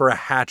searching for a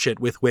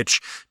hatchet with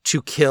which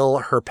to kill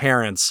her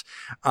parents.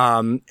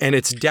 And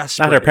it's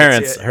desperate. Not her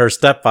parents, her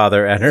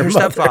stepfather and her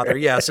mother. Stepfather,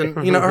 yes. And,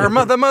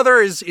 the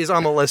mother is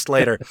on the list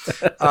later.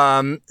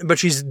 But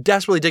she's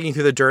desperately digging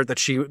through the dirt that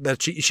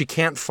she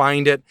can't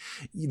find it.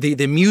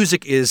 The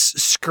music is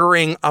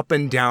scurrying up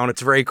and down.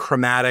 It's very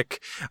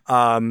chromatic.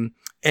 And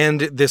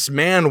this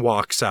man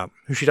walks up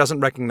who she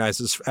doesn't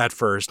recognize at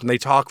first. And they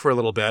talk for a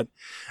little bit.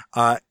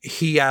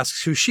 He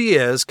asks who she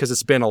is because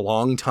it's been a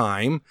long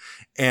time.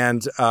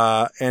 And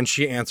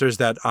she answers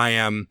that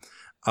I'm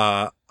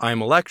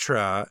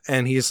Elektra.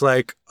 And he's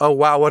like, oh,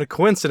 wow, what a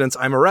coincidence.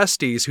 I'm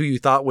Orestes, who you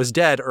thought was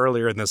dead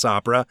earlier in this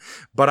opera,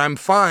 but I'm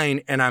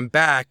fine and I'm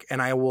back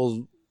and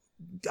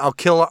I'll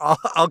kill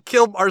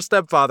our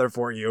stepfather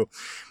for you.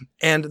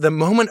 And the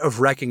moment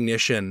of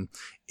recognition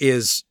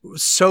is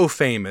so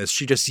famous.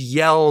 She just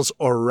yells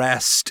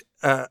Orest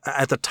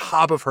at the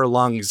top of her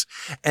lungs,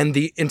 and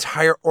the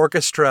entire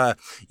orchestra,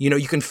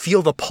 you can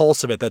feel the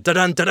pulse of it. The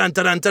da-dun, da-dun,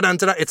 da-dun, da-dun,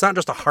 da-dun. It's not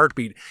just a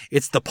heartbeat.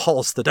 It's the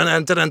pulse, the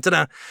da-dun, da-dun,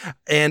 da-dun.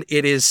 And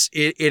it is,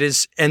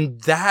 and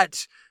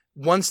that,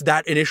 once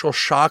that initial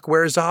shock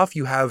wears off,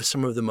 you have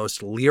some of the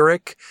most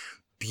lyric,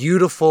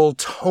 beautiful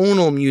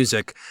tonal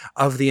music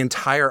of the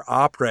entire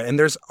opera. And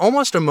there's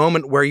almost a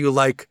moment where you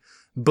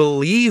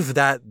believe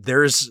that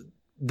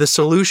the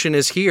solution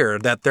is here,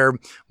 that there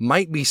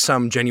might be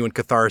some genuine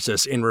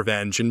catharsis in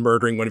revenge in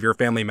murdering one of your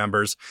family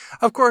members.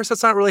 Of course,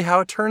 that's not really how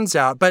it turns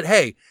out, but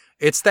hey,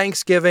 it's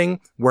Thanksgiving.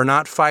 We're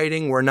not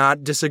fighting. We're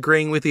not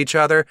disagreeing with each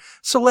other.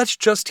 So let's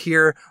just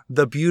hear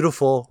the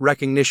beautiful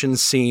recognition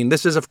scene.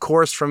 This is, of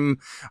course, from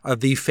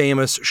the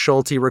famous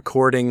Schulte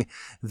recording.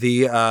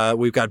 We've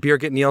got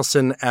Birgit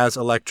Nielsen as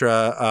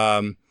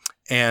Elektra,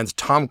 and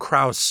Tom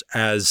Kraus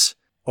as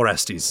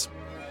Orestes.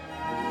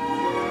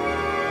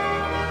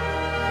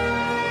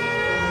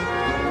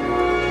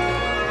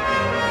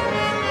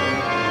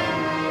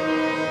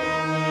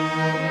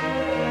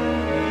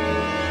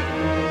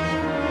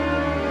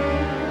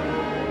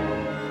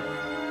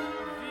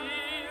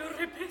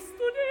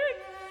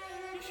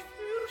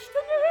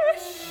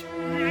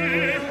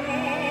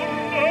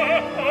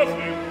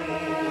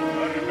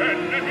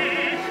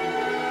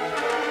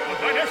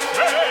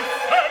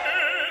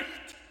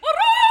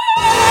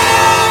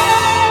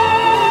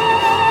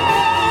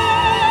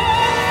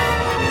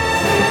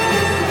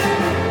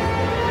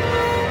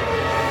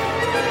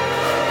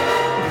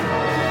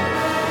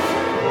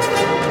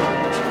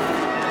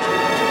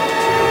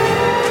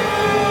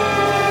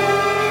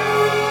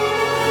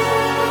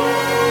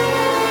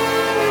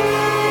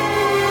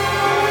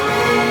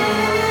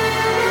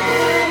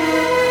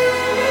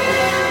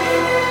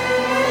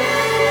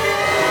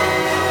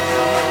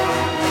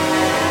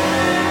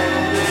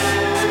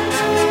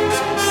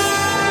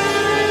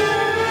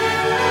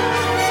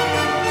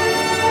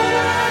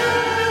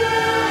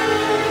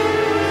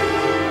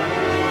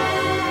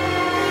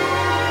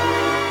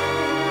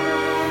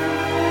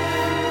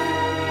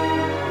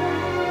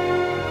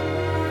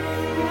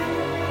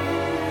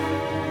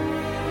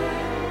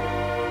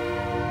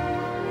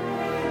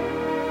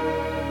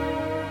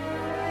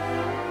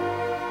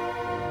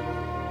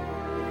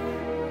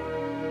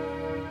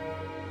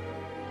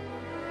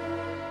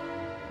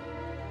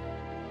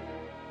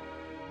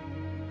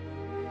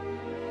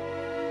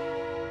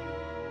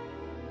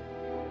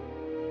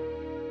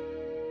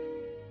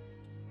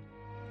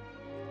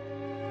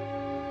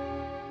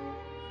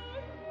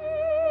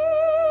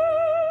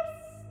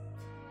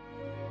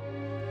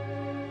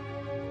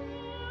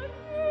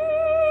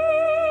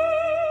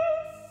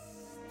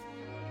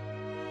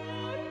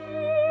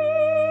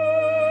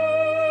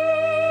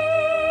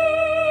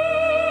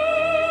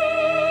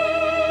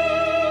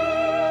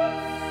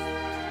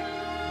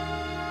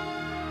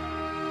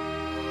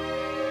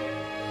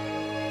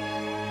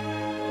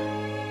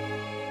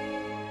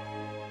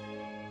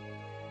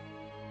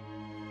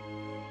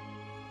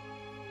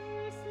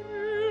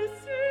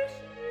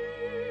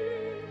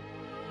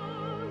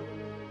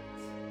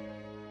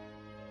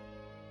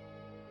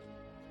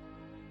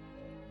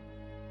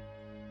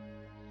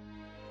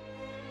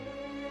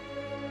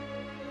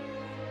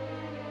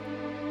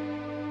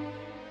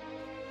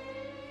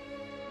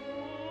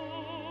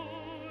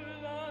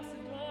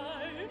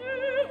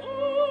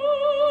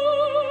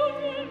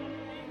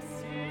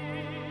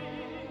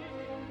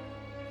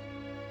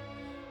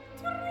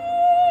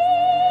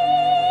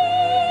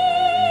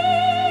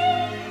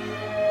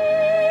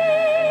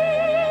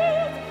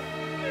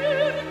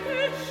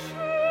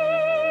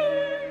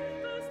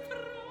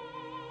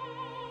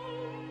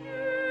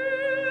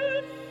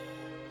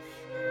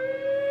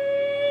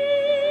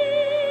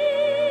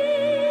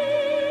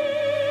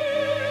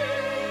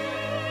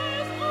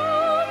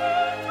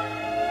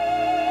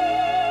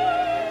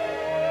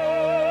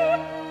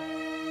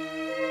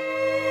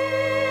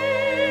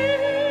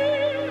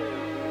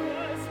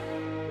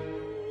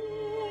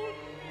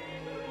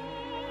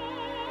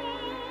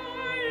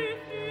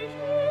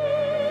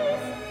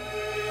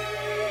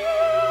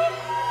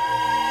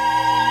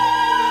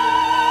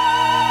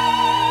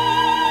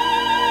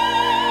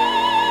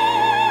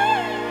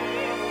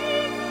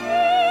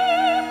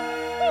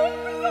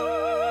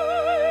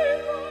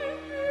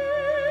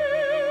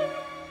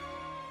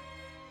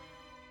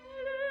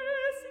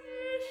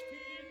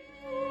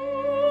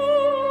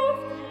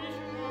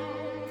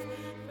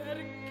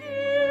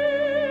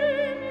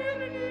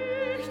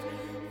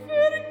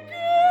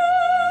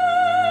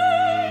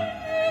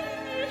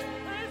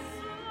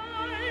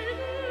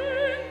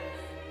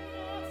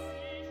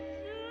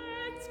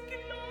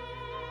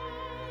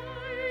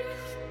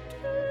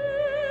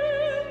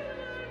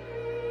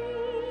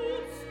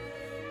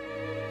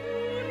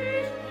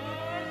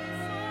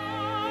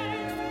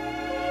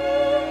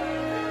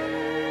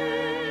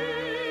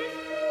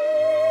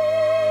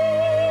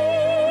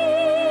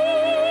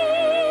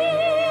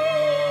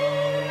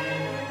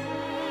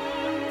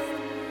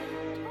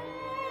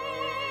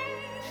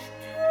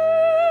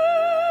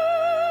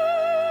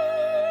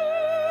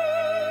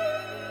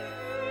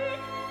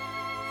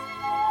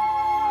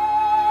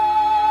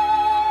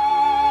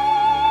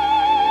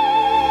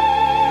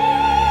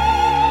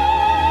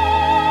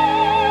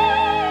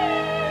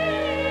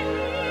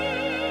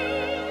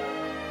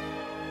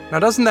 Now,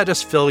 doesn't that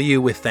just fill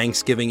you with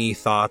Thanksgiving-y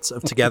thoughts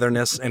of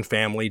togetherness and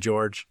family,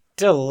 George?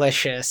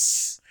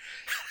 Delicious.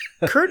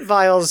 Kurt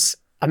Weill's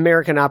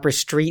American Opera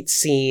Street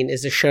Scene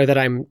is a show that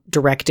I'm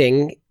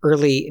directing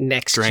early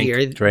next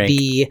year.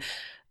 The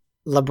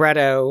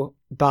libretto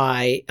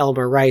by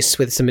Elmer Rice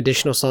with some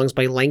additional songs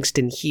by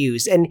Langston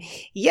Hughes. And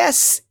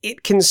yes,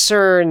 it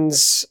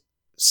concerns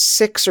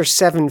 6 or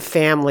 7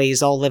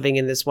 families all living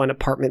in this one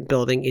apartment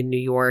building in New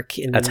York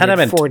in the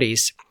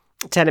mid-40s.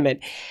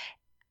 Tenement.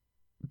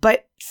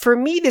 But for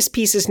me, this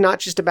piece is not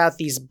just about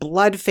these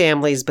blood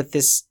families, but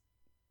this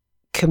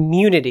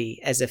community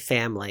as a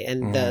family.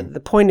 And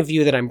the point of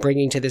view that I'm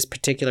bringing to this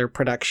particular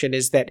production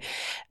is that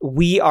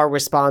we are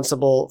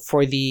responsible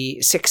for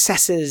the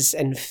successes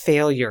and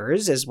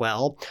failures as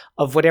well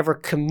of whatever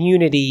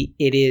community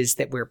it is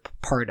that we're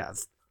part of.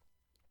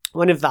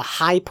 One of the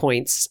high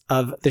points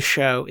of the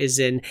show is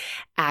in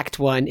Act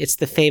 1. It's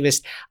the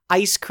famous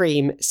ice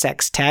cream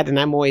sextet, and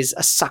I'm always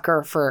a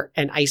sucker for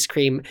an ice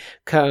cream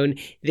cone.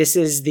 This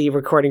is the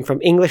recording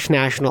from English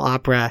National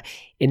Opera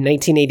in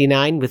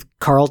 1989 with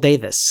Carl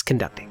Davis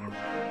conducting.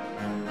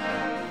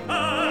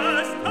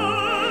 First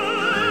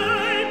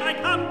time I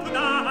come to the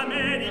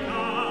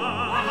America,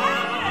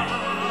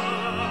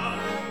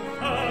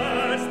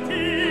 first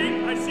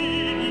thing I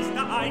see is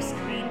the ice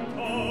cream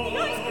cone.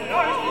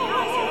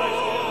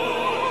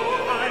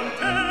 And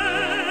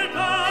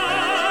ever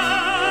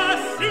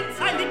since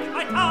I lick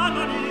my tongue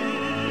on it,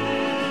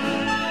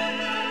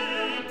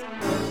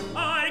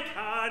 I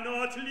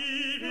cannot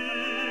leave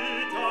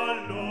it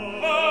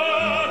alone.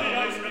 The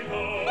ice cream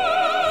cone. The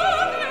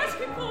ice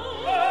cream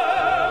cone. The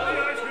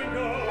ice cream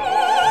cone.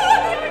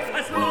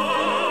 As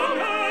long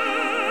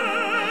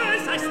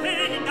as I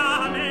stay in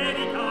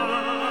America,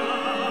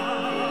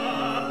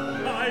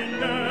 I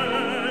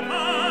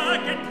never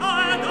get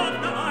tired of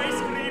the ice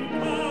cream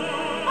cone.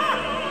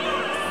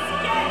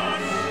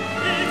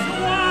 It's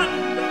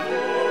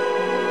wonderful.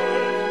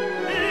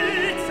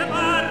 It's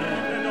marvelous.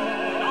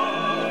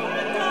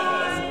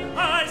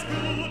 As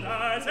good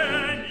as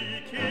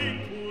any king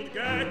could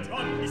get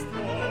on his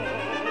throne.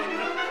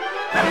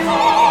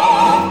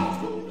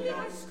 To the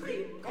ice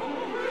cream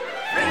cone.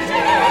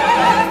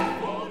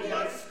 For the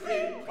ice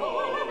cream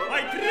cone.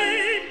 I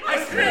dream, I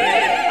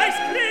scream, I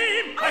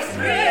scream, I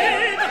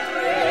scream.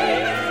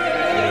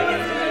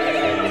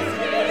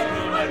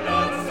 I'm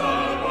not so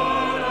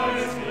about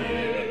ice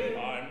cream.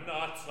 I'm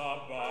not so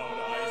about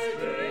ice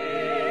cream.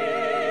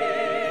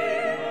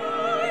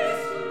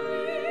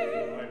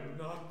 I'm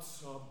not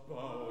so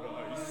about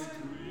ice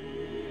cream.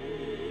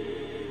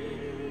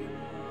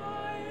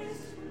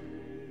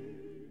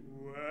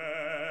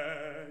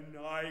 When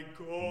I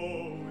go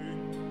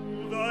into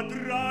the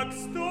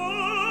drugstore,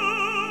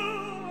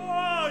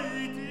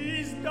 it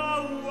is the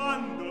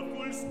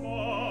wonderful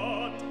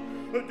spot.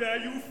 There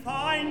you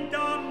find a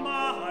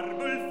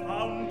marble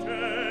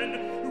fountain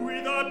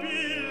with a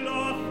bill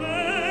of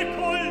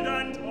cold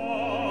and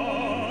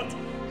hot.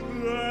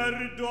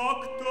 Where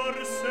doctor,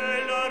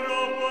 sailor,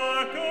 or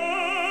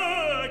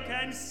worker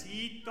can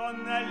sit on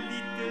a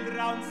little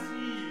round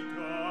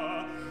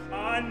seater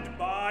and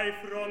buy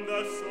from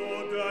the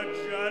soda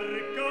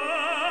jerker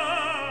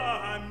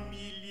a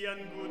million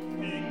good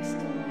things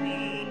to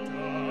eat.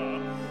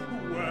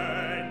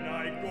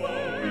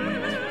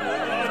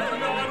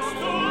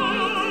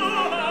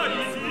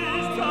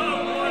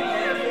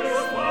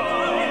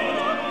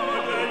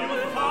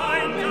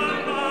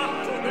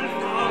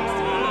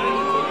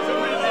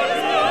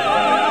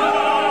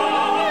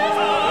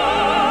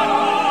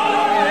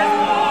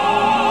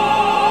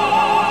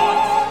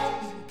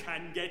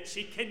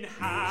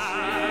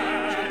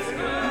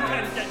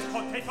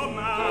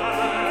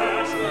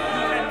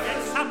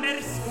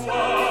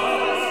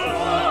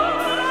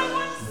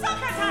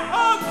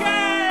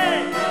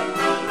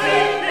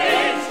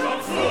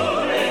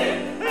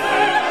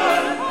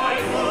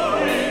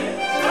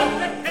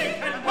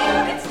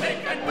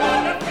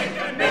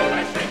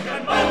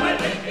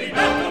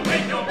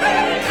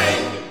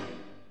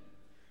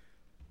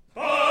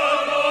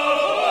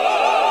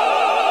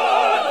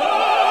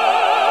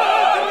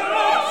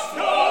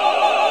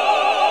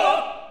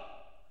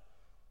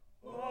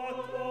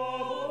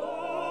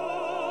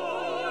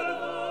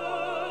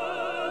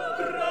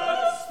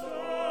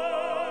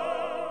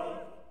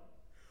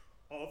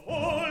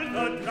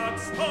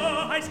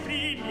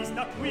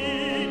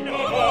 queen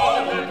of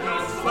all the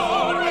good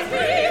song. The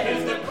queen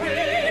is the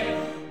queen.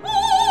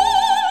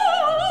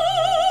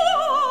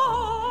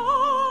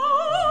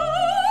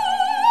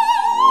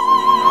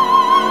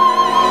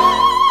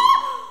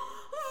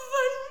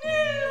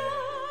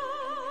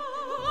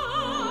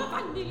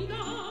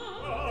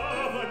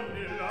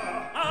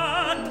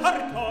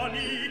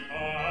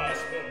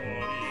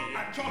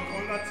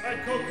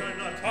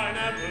 Coconut,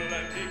 pineapple,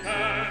 and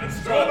pecan,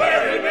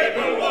 strawberry,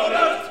 maple,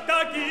 walnut,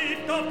 the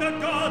gift of the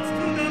gods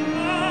to the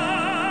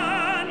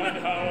man. And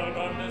how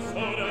about the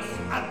sodas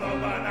and the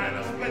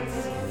banana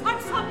splits?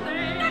 On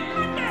Sunday and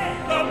Monday,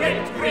 the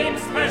whipped cream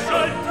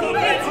special to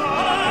bits.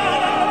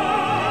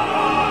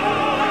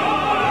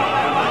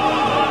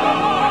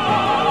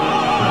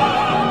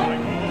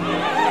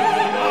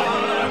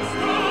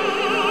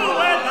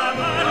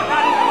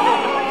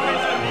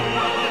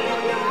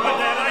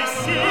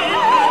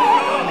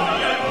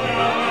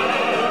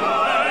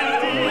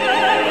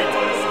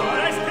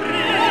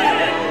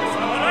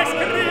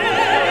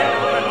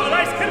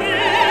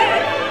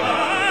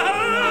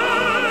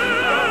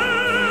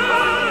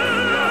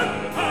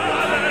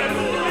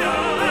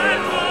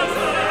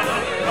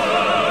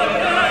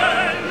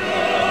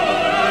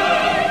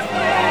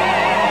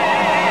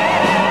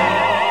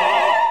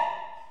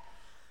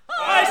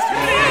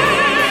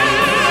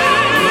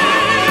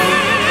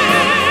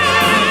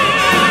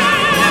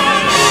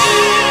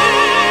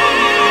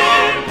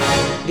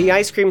 The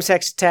Ice Cream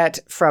Sextet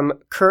from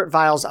Kurt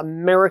Weill's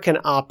American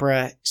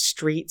opera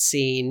Street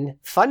Scene.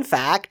 Fun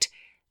fact,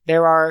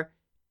 there are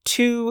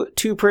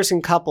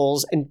two-person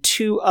couples and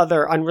two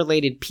other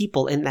unrelated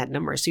people in that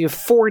number. So you have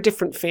 4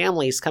 different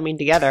families coming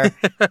together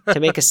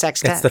to make a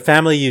sextet. It's the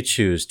family you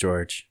choose,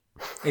 George.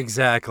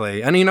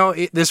 Exactly. And,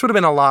 this would have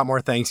been a lot more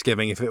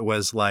Thanksgiving if it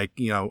was like,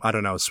 I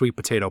don't know, sweet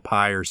potato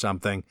pie or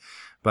something.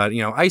 But,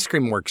 ice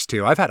cream works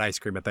too. I've had ice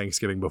cream at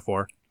Thanksgiving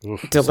before.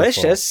 Oof,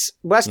 delicious. So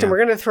Weston, Yeah. we're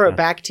going to throw it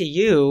back to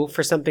you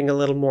for something a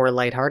little more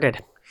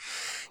lighthearted.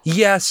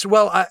 Yes.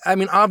 Well, I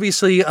mean,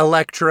 obviously,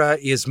 Electra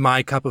is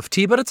my cup of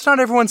tea, but it's not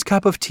everyone's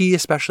cup of tea,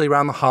 especially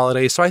around the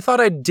holidays. So I thought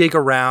I'd dig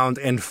around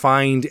and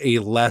find a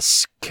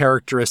less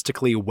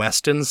characteristically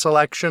Weston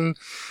selection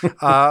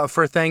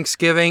for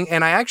Thanksgiving.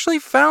 And I actually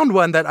found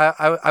one that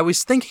I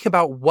was thinking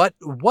about what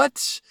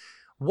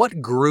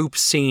group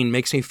scene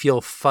makes me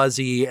feel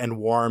fuzzy and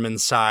warm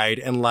inside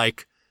and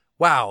like,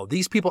 wow,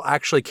 these people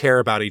actually care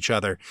about each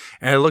other.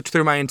 And I looked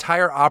through my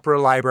entire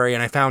opera library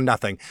and I found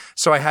nothing.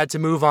 So I had to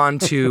move on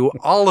to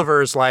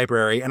Oliver's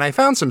library and I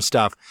found some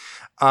stuff.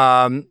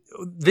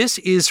 This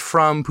is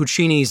from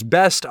Puccini's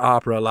best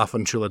opera, La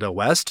Fanciulla del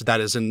West. That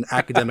is an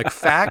academic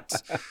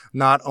fact,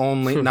 not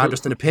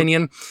just an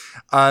opinion.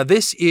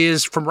 This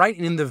is from right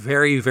in the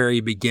very, very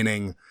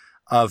beginning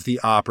of the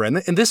opera.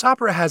 And this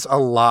opera has a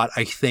lot,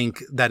 I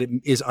think, that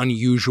is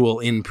unusual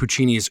in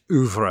Puccini's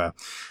oeuvre.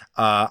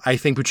 I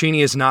think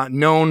Puccini is not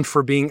known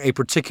for being a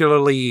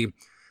particularly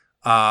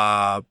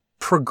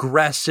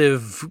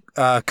progressive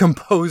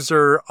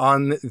composer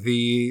on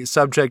the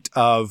subject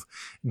of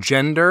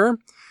gender,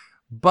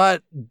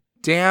 but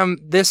damn,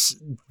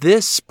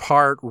 this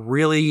part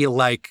really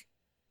like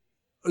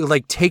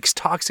takes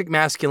toxic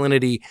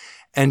masculinity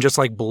and just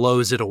like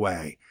blows it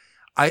away.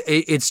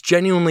 It's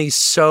genuinely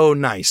so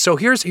nice. So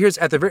it's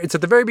at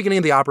the very beginning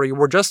of the opera.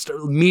 We're just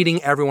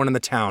meeting everyone in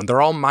the town.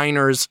 They're all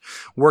miners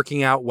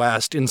working out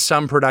west. In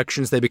some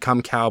productions, they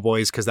become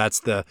cowboys because that's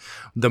the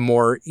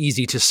more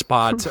easy to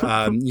spot,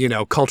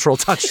 cultural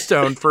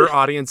touchstone for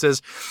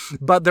audiences.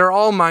 But they're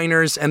all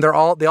miners, and they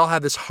all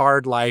have this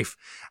hard life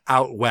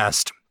out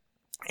west.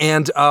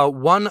 And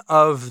one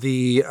of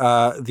the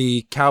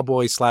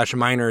cowboys /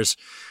 miners,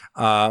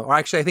 or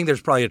actually, I think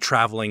there's probably a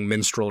traveling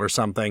minstrel or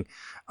something.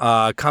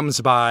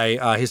 Comes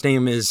by, his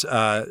name is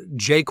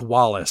Jake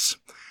Wallace,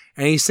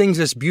 and he sings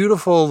this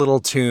beautiful little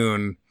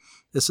tune,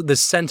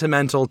 this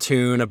sentimental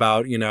tune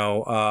about,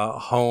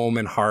 home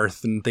and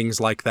hearth and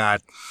things like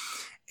that.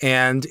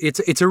 And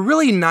it's a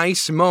really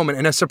nice moment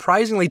and a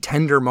surprisingly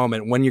tender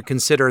moment when you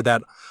consider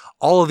that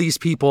all of these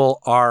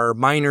people are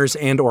miners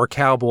and or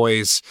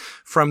cowboys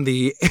from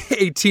the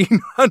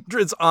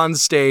 1800s on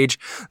stage.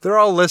 They're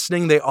all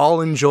listening. They all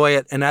enjoy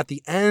it. And at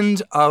the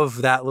end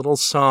of that little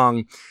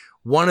song,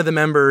 one of the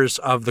members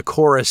of the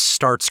chorus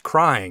starts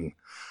crying.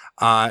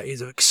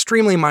 He's an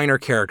extremely minor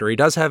character. He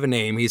does have a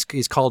name. He's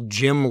called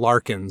Jim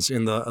Larkins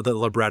in the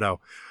libretto.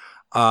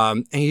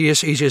 And he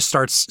just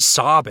starts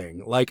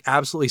sobbing, like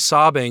absolutely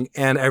sobbing.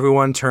 And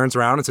everyone turns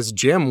around and says,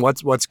 "Jim,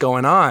 what's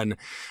going on?"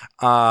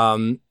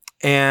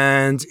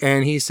 And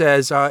he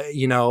says,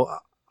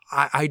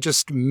 I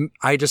just,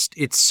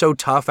 it's so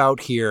tough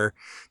out here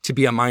to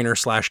be a miner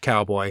 /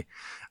 cowboy.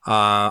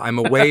 I'm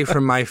away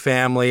from my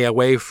family,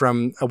 away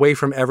from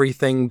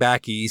everything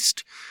back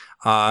east.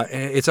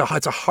 It's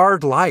a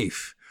hard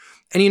life.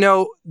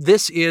 And,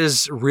 this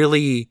is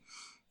really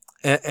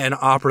an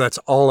opera that's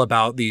all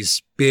about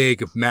these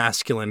big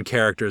masculine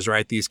characters,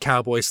 right? These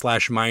cowboys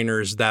 /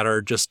 miners that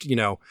are just,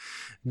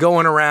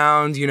 going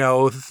around,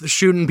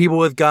 shooting people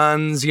with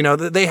guns.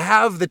 They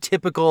have the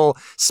typical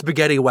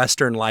spaghetti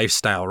Western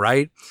lifestyle,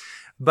 right?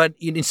 But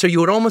so you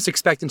would almost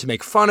expect him to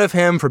make fun of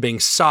him for being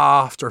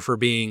soft or for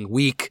being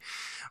weak.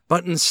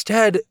 But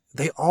instead,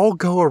 they all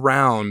go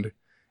around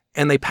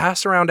and they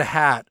pass around a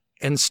hat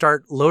and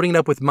start loading it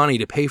up with money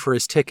to pay for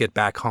his ticket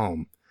back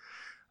home.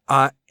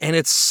 And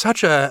it's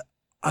such a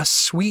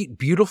sweet,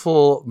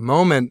 beautiful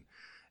moment.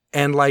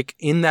 And like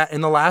in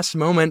the last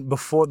moment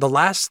before the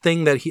last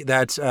thing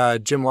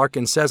that Jim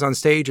Larkin says on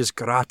stage is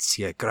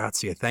grazie,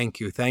 grazie, thank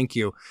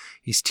you.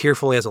 He's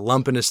tearful. He has a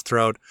lump in his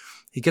throat.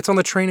 He gets on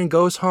the train and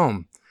goes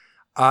home.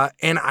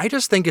 And I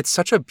just think it's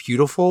such a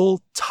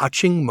beautiful,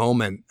 touching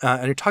moment.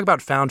 And you're talking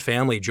about found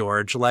family,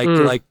 George,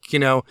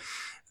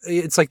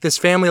 it's like this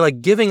family,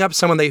 like giving up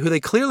someone who they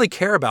clearly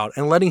care about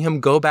and letting him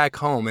go back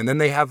home. And then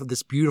they have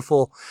this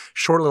beautiful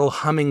short little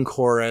humming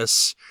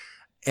chorus.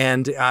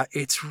 And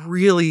it's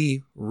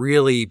really,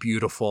 really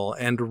beautiful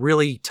and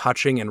really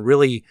touching and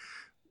really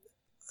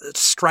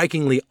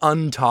strikingly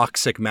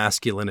untoxic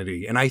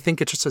masculinity. And I think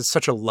it's just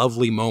such a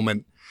lovely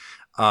moment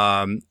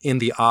in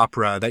the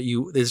opera that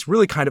is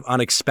really kind of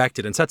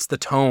unexpected and sets the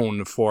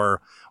tone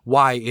for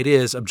why it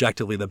is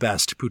objectively the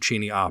best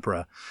Puccini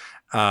opera.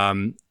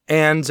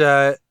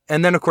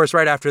 And then, of course,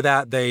 right after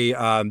that,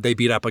 they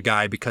beat up a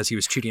guy because he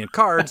was cheating at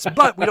cards.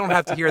 But we don't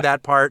have to hear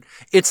that part.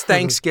 It's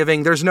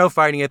Thanksgiving. There's no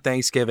fighting at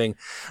Thanksgiving.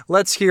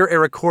 Let's hear a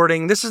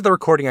recording. This is the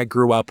recording I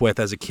grew up with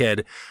as a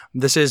kid.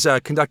 This is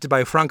conducted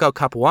by Franco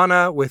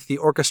Capuana with the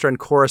orchestra and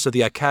chorus of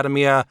the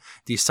Accademia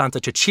di Santa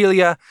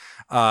Cecilia.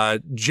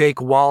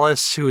 Jake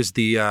Wallace, who is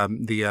the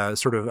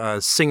sort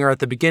of singer at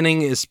the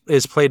beginning,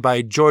 is played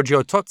by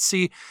Giorgio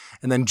Tozzi,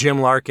 and then Jim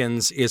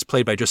Larkins is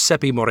played by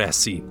Giuseppe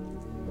Moresi.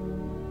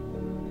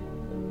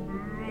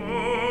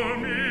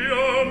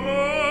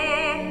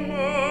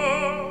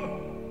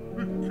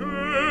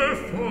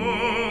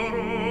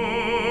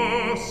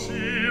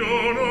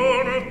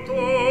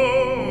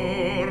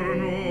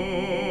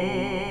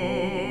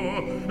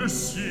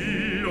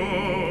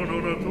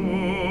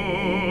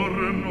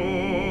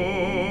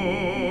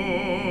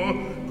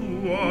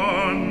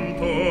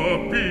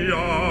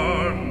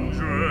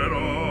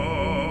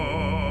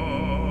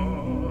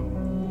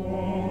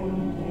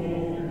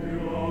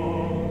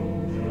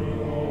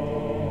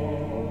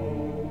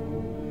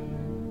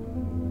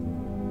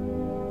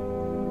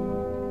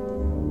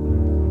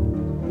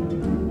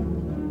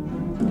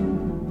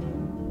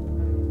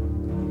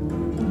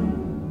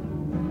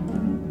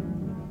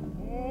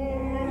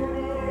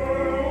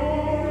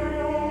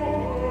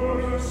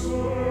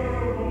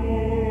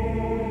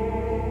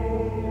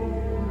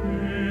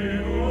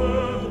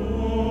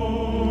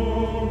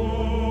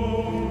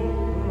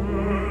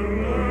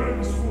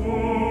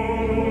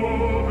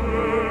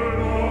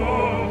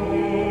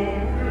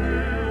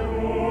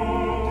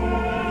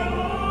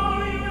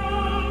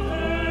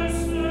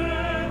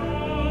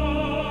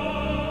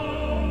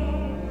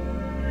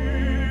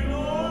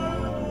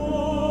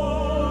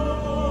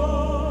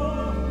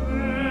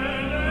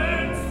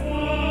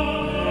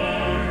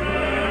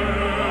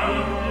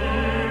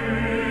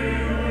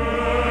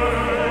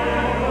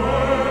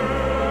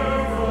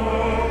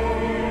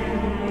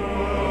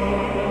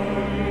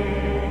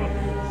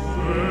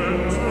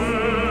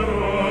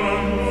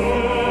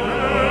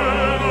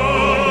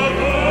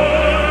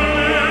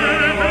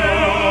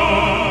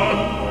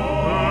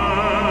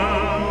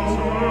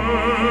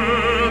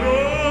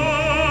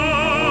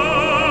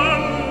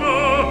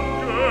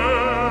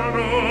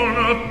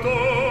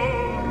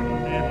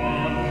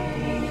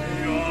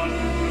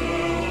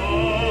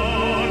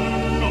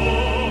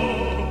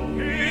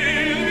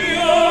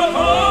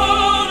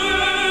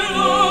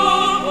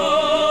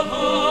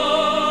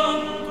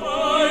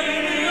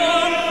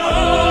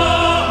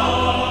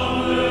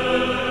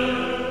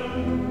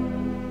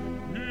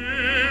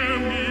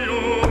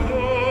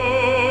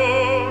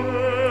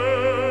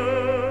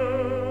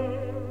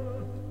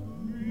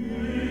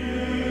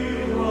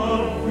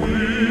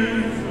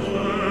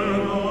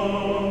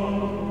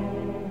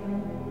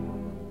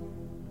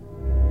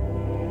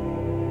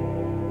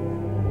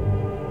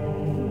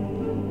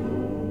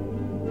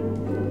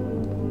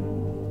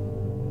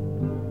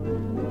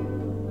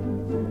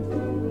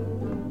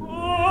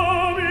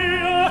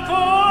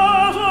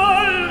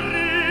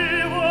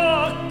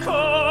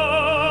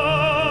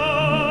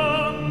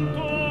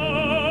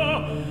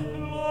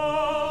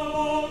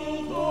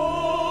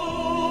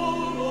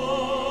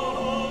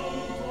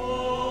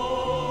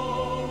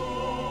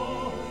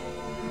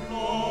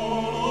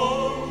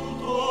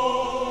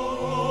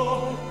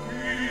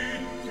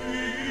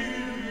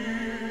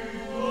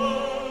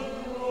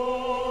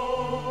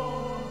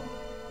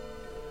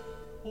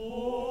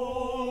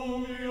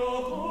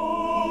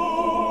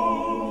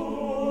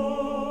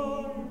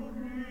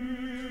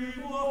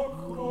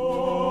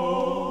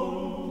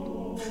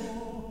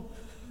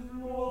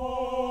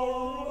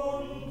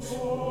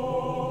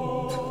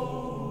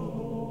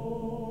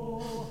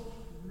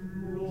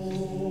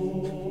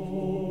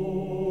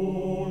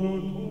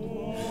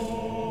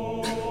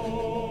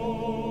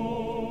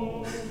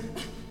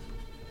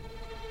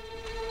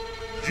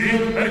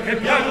 Gin, perché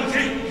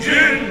piangi?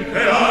 Gin,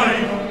 che hai?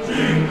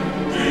 Gin,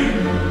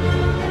 gin.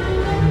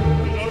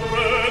 Non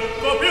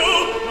reggo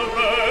più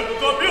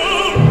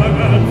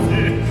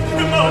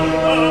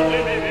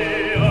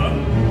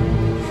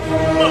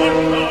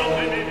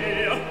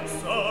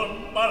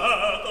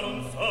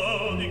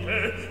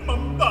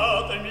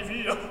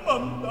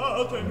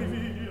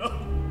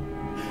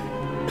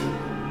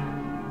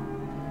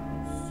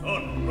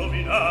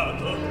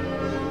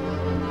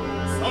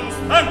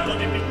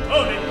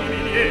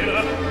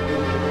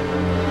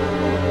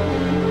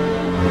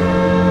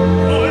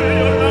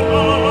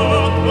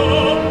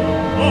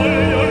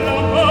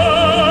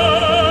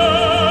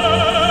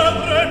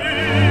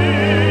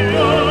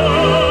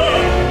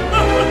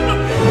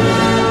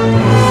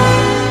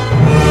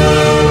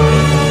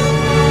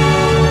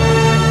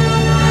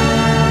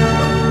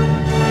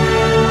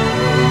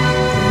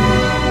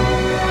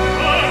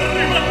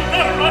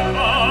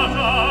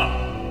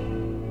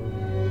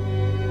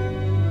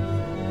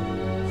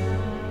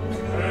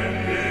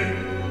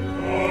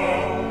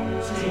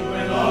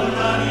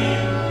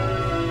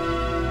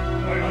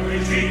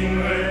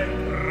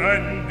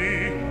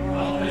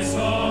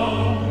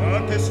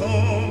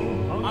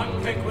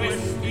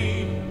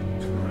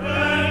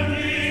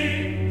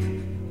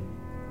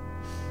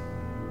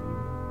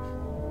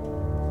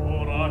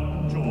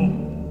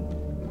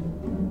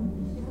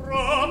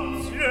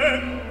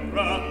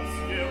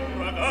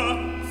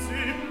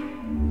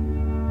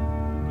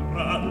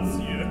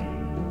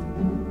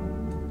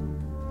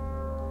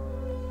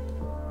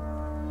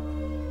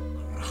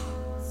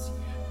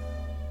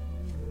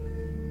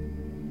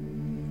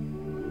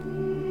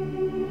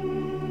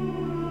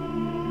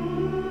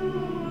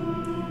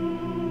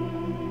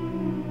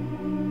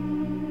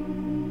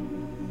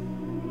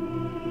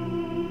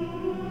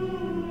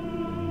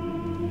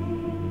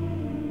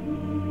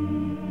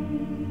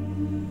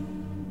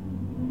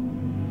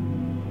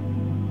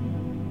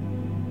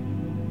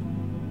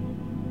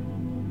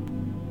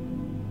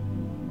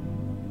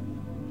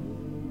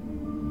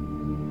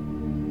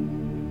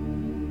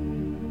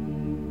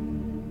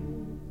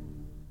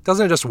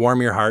Doesn't it just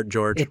warm your heart,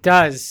 George? It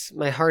does.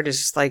 My heart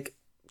is like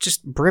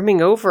just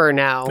brimming over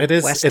now. It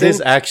is. Weston. It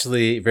is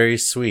actually very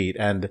sweet,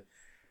 and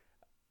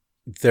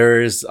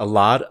there's a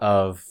lot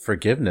of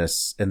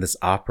forgiveness in this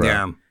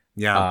opera.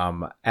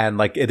 Yeah. And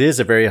like it is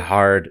a very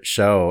hard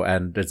show,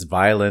 and it's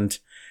violent,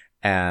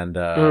 and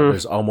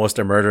there's almost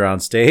a murder on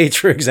stage,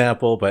 for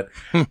example. But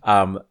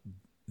the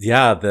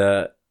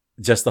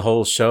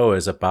whole show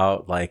is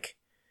about like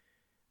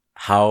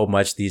how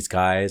much these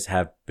guys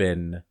have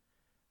been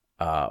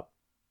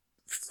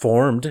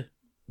formed,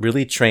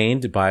 really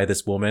trained by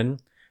this woman.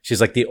 She's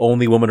like the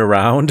only woman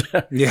around.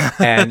 Yeah.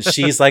 And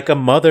she's like a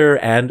mother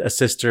and a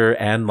sister,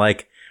 and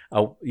like,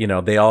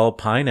 they all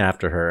pine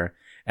after her,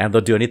 and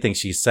they'll do anything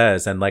she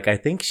says. And like, I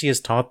think she has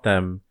taught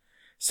them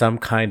some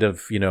kind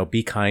of,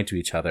 be kind to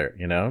each other,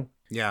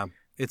 Yeah.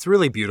 It's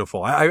really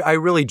beautiful. I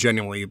really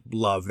genuinely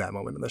love that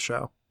moment in the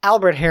show.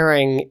 Albert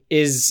Herring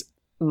is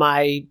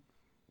my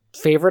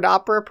favorite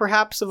opera,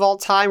 perhaps, of all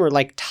time, or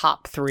like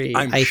top 3.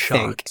 I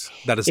shocked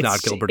think that is not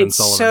Gilbert and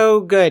Sullivan. It's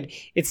so good.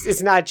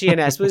 It's not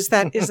GNS. But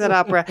is that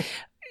opera?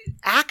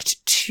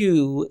 Act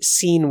 2,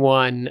 Scene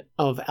 1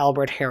 of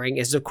Albert Herring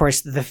is, of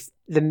course, the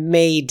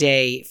May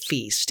Day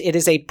feast. It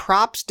is a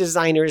props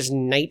designer's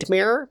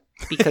nightmare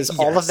because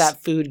all of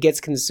that food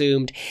gets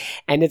consumed,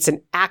 and it's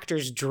an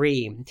actor's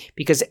dream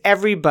because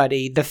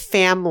everybody, the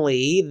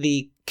family,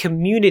 the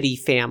community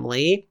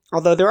family,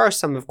 although there are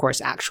some, of course,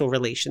 actual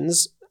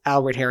relations.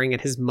 Albert Herring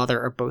and his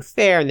mother are both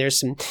there, and there's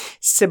some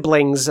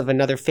siblings of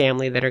another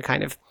family that are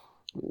kind of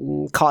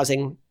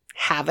causing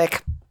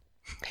havoc.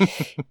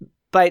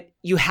 But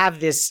you have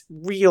this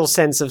real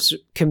sense of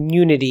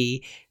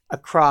community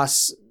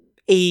across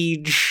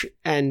age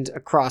and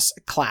across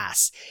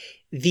class.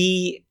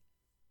 The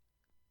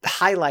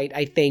highlight,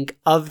 I think,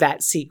 of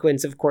that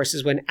sequence, of course,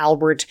 is when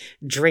Albert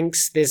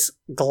drinks this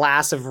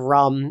glass of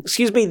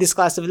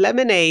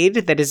lemonade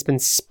that has been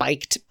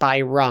spiked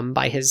by rum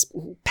by his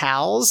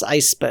pals, I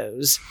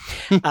suppose.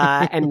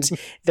 And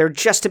they're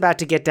just about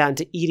to get down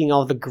to eating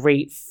all the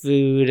great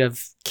food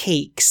of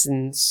cakes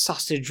and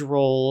sausage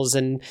rolls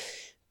and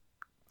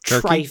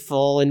Turkey?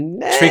 trifle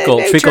and treacle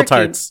turkey.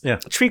 tarts. Yeah.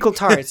 Treacle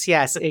tarts.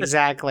 Yes,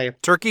 exactly.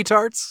 Turkey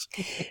tarts?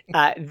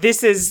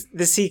 This is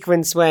the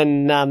sequence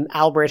when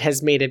Albert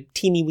has made a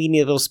teeny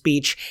weeny little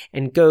speech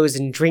and goes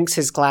and drinks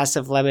his glass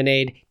of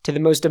lemonade to the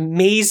most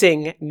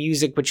amazing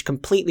music, which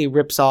completely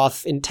rips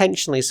off,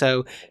 intentionally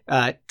so,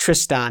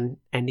 Tristan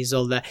and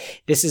Isolde.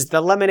 This is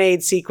the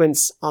lemonade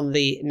sequence on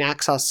the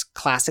Naxos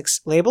Classics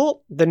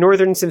label, the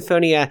Northern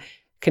Symphonia,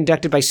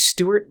 conducted by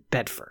Stuart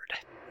Bedford.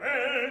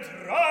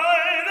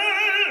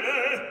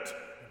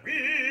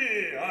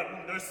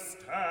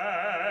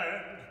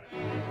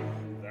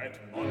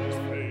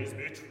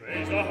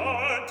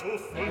 Too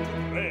full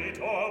to great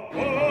or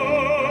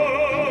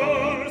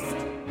boast.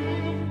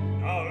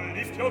 Now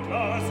lift your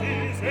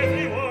glasses,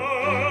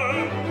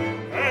 everyone,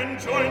 and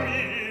join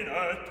me in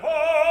a toast.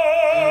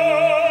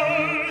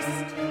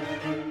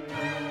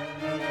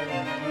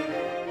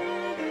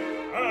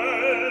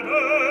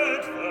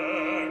 Albert the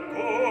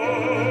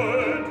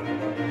Good,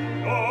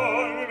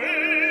 long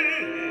may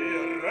he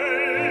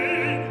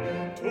reign,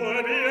 to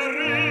be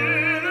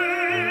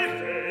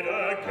re-elected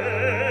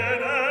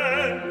again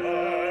and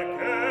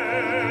again.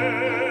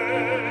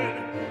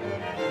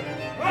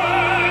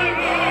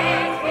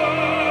 Albert the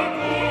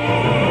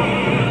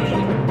Good,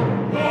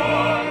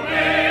 long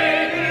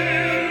may he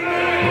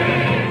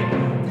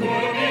reign, to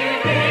be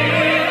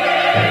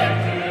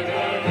re-elected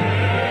again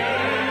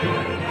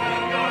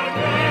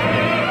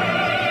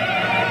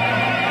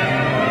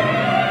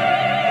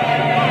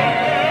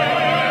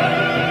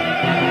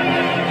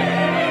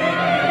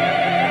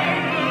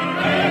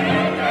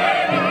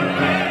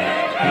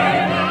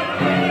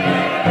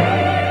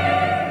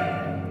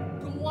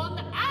Go on,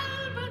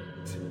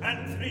 Albert!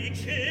 and 3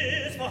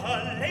 cheers for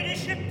her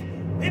ladyship.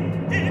 Hip,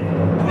 hip,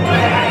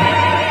 hooray!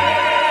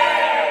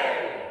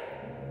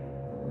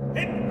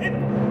 Hip, hip,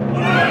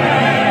 hooray!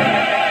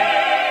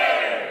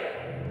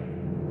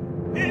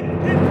 Hip,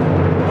 hip,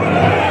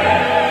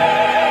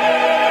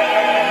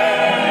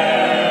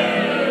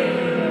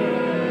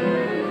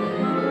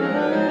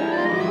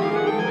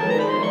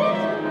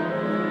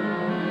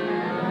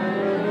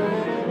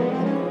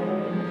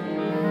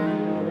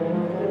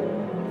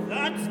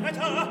 that's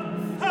better.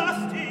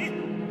 Thirsty.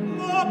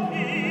 More,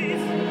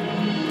 please.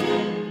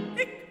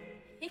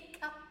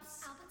 Hiccups.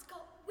 Albert's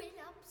got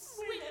Williams.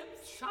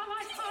 Shall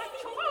I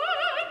touch your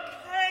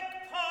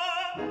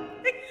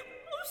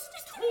Most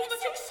is too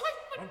much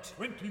excitement. On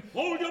 20,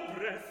 hold your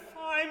breath.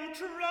 I'm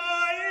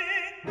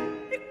trying.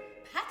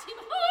 Pat him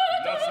harder.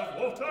 Glass of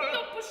water.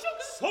 Lump of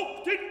sugar.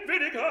 Soaked in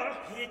vinegar.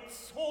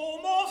 It's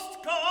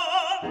almost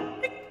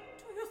gone. Do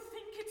you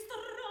think it's the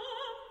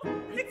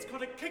rum? It's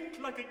got a kick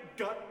like a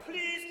gut.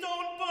 Please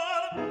don't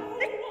bother. Oh,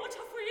 what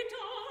have we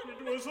done?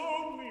 It was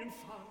only in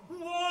fun.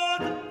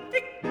 What?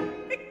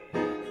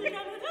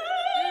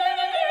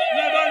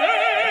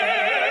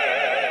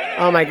 Lemonade!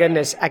 Oh my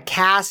goodness. A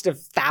cast of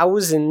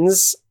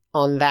thousands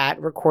on that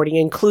recording,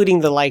 including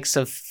the likes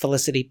of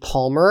Felicity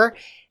Palmer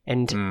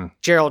and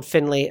Gerald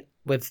Finley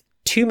with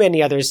too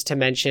many others to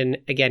mention,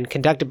 again,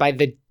 conducted by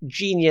the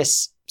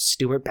genius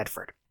Stuart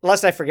Bedford.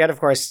 Lest I forget, of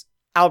course,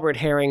 Albert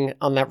Herring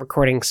on that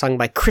recording, sung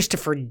by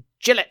Christopher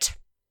Gillett.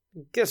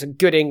 That's a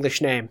good English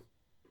name.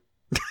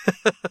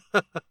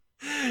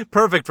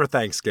 Perfect for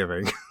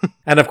Thanksgiving.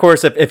 And of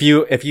course, if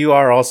you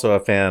are also a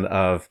fan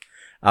of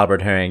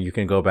Albert Herring, you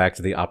can go back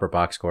to the Opera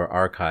Box Score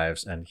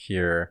archives and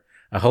hear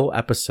a whole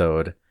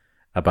episode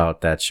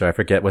about that show. I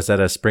forget, was that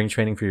a Spring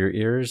Training for Your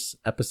Ears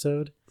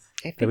episode?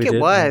 I think it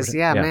was.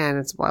 Yeah, man,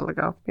 it's a while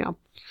ago.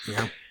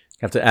 Yeah.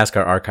 Have to ask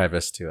our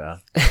archivist to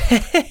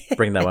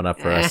bring that one up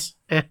for us.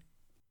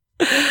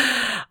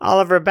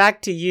 Oliver,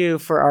 back to you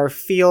for our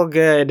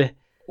feel-good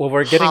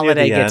we're getting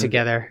holiday near the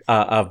get-together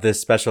of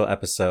this special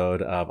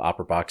episode of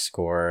Opera Box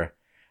Score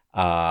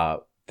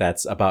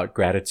that's about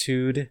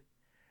gratitude.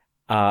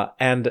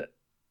 And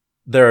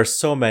there are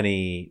so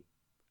many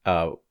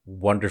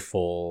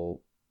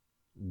wonderful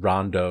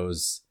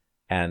rondos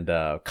and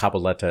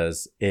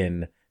caballettas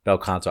in bel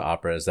canto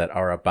operas that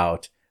are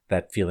about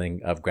that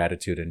feeling of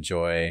gratitude and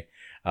joy,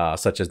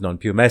 such as Non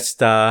più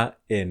mesta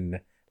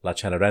in La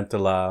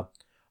Cenerentola,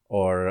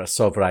 or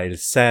Sovra il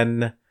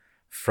Sen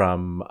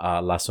from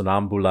La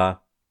Sonnambula.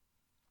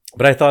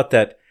 But I thought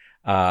that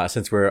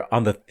since we're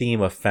on the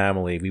theme of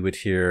family, we would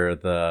hear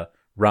the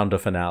rondo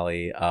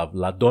finale of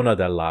La Donna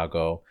del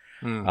Lago,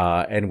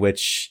 in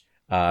which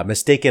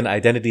mistaken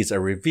identities are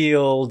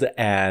revealed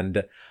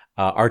and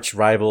arch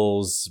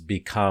rivals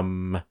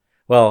become,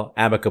 well,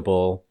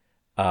 amicable,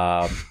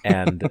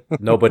 and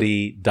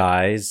nobody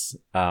dies.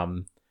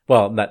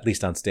 Well, at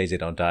least on stage they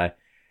don't die.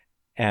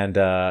 And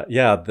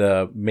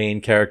the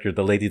main character,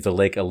 the Lady of the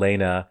Lake,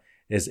 Elena,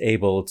 is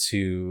able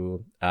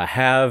to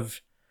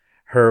have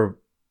her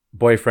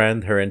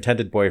boyfriend, her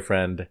intended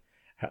boyfriend,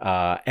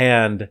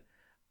 and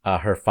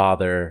her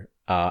father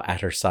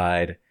at her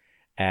side,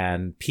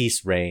 and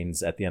peace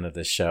reigns at the end of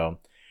this show.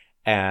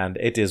 And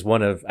it is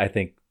one of, I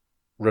think,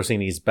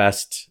 Rossini's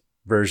best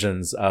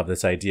versions of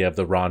this idea of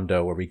the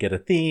rondo, where we get a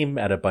theme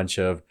and a bunch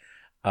of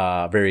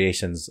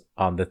variations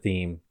on the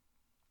theme.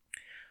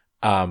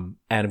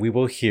 And we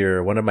will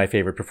hear one of my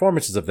favorite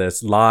performances of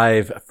this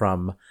live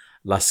from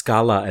La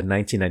Scala in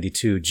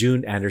 1992,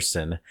 June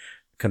Anderson,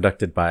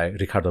 conducted by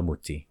Riccardo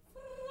Muti.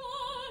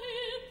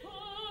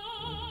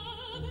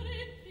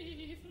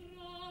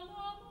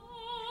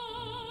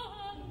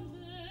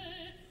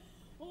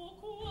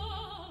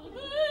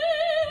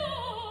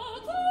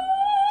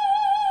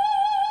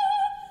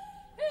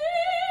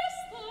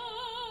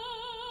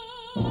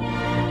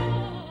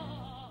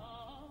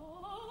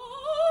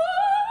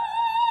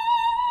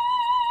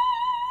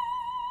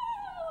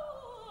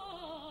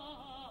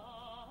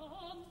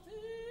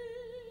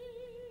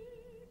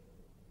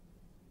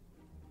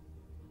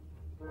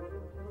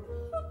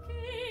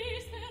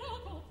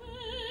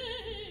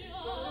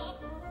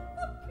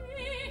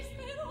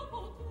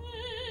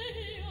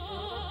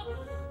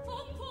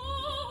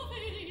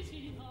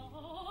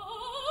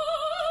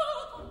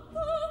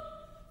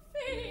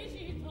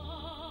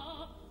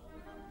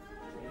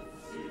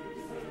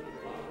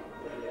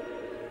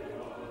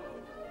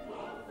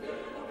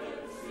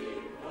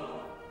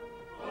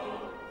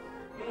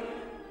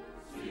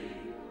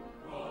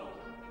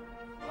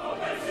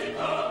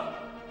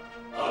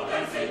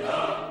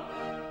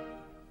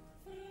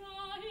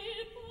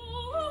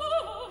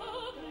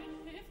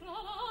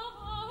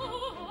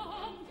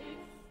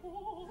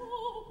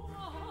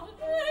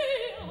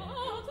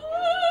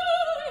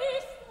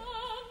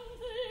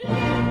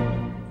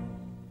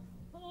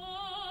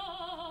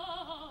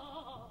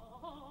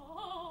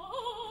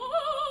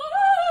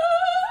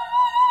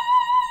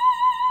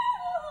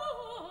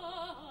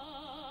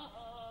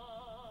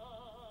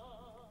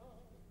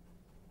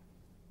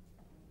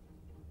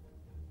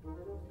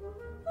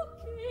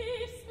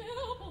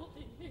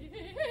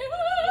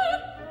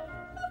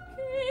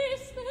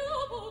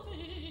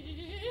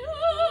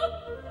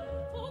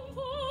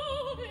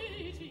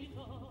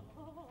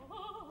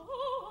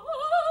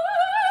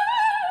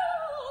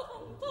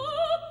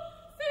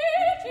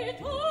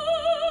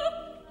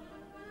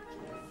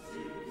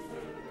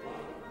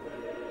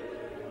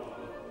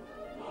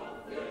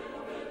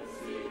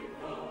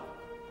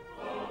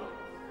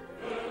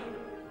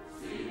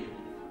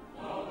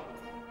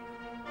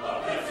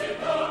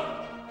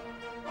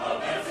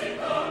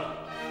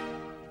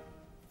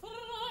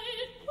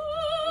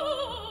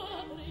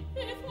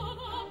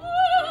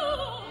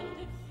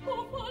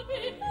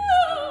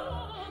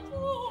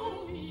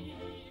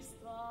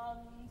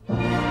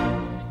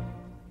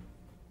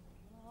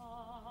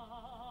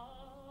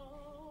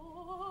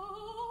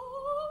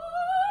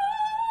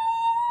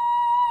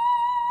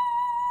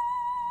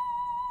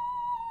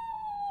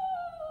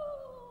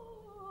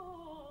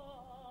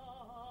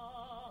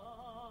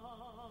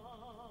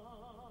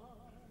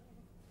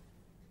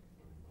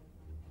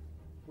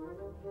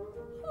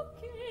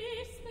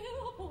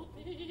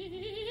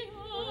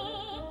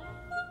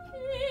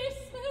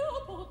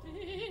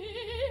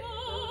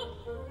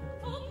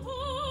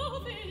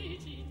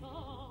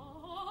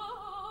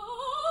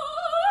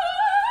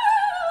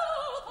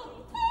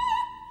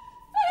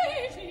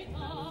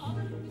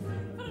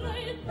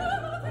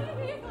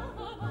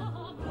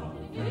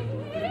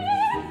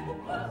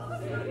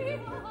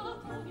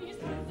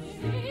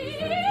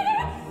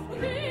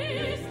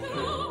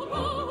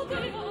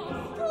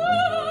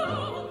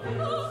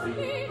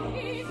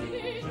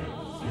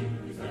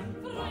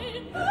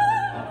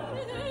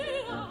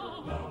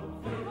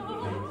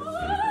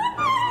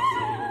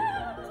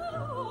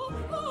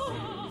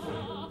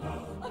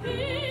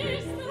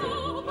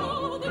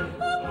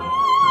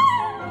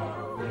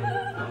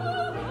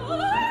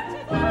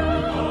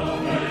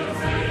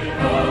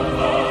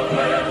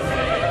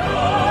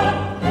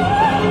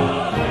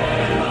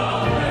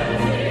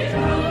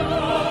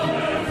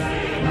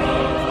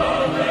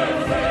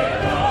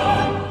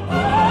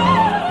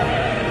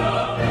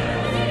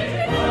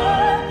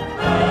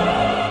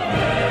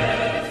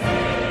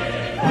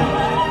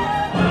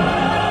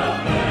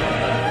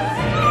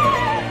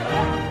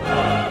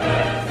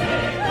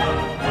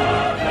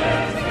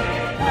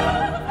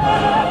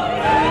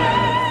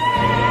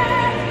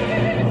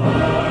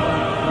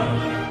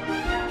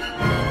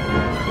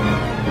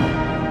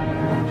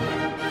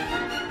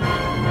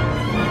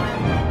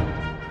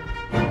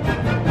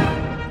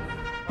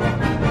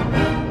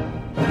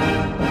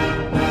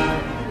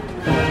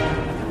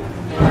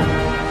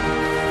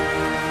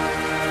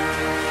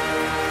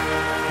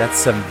 That's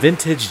some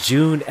vintage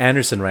June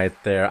Anderson right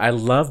there. I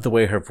love the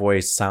way her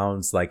voice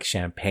sounds like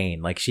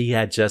champagne. Like she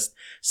had just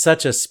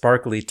such a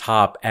sparkly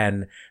top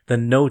and the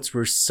notes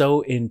were so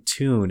in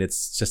tune.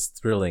 It's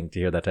just thrilling to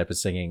hear that type of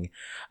singing.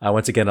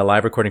 Once again, a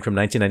live recording from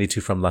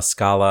 1992 from La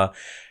Scala.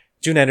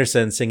 June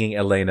Anderson singing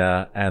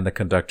Elena and the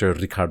conductor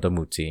Riccardo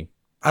Muti.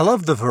 I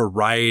love the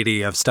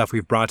variety of stuff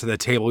we've brought to the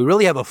table. We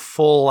really have a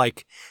full,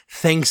 like,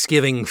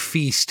 Thanksgiving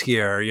feast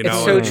here, you know?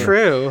 It's so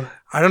true.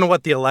 I don't know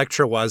what the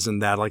Electra was in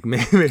that. Like,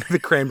 maybe the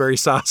cranberry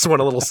sauce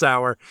went a little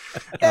sour.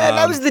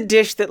 That was the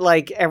dish that,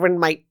 like, everyone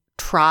might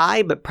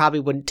try, but probably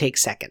wouldn't take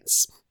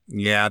seconds.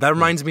 Yeah, that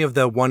reminds me of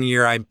the one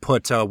year I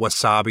put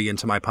wasabi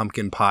into my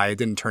pumpkin pie. It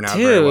didn't turn out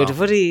very well.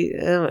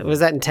 Dude, was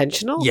that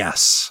intentional?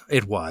 Yes,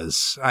 it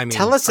was. I mean,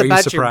 tell us are you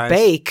about your surprised?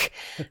 bake.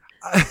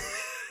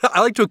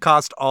 I like to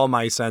accost all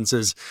my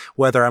senses,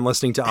 whether I'm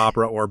listening to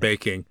opera or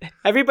baking.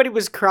 Everybody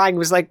was crying,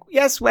 was like,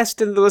 yes,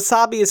 Weston, the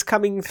wasabi is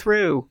coming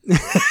through.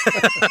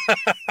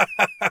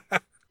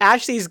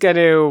 Ashley's going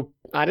to,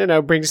 I don't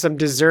know, bring some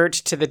dessert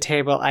to the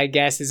table, I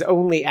guess, as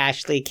only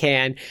Ashley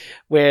can,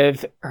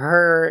 with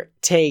her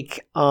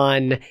take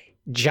on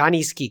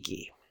Johnny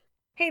Skiki.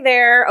 Hey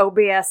there,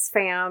 OBS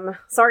fam.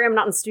 Sorry I'm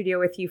not in studio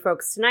with you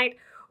folks tonight.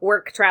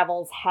 Work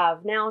travels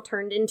have now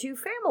turned into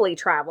family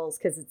travels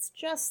because it's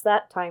just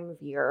that time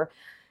of year.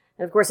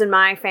 And of course, in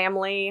my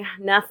family,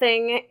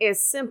 nothing is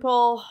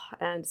simple.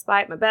 And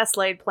despite my best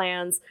laid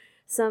plans,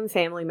 some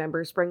family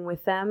members bring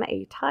with them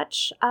a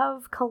touch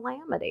of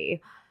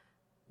calamity.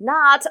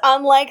 Not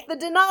unlike the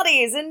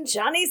Donattis and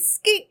Johnny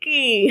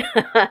Skiki.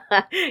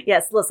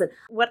 Yes, listen,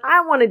 what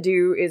I want to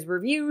do is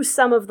review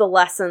some of the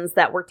lessons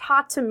that were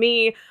taught to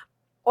me,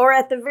 or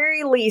at the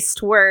very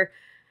least were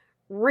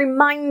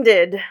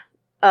reminded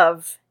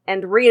of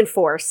and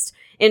reinforced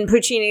in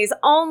Puccini's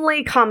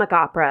only comic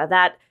opera,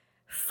 that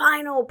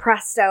final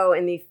presto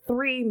in the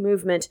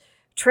 3-movement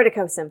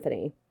Trittico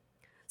Symphony.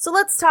 So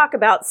let's talk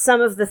about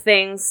some of the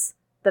things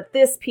that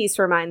this piece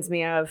reminds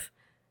me of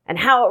and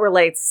how it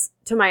relates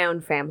to my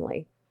own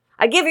family.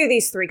 I give you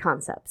these 3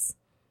 concepts.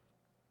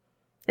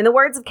 In the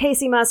words of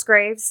Casey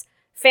Musgraves,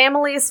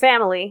 family is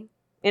family,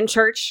 in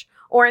church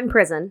or in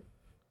prison.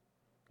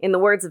 In the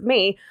words of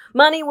me,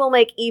 money will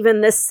make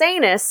even the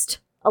sanest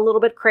a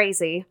little bit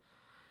crazy.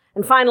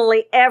 And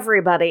finally,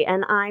 everybody,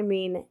 and I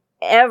mean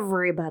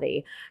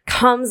everybody,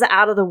 comes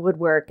out of the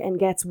woodwork and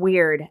gets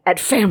weird at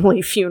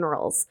family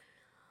funerals.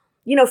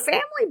 You know,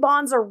 family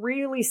bonds are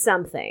really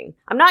something.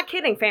 I'm not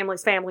kidding,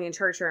 family's family in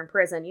church or in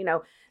prison. You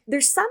know,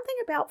 there's something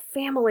about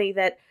family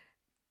that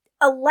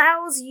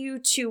allows you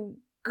to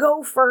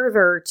go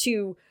further,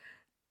 to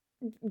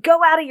go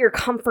out of your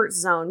comfort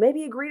zone,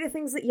 maybe agree to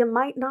things that you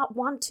might not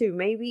want to,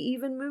 maybe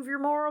even move your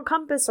moral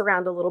compass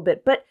around a little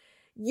bit. But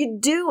you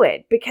do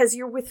it because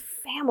you're with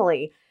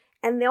family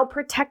and they'll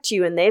protect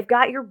you and they've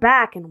got your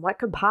back, and what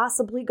could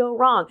possibly go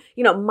wrong?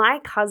 You know, my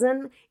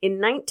cousin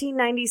in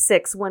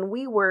 1996, when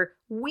we were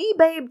wee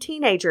babe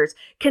teenagers,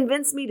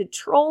 convinced me to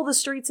troll the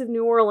streets of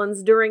New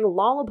Orleans during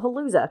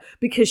Lollapalooza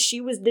because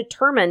she was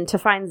determined to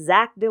find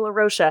Zach De La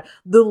Rocha,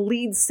 the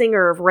lead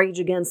singer of Rage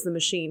Against the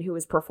Machine, who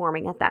was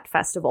performing at that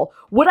festival.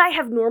 Would I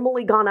have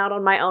normally gone out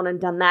on my own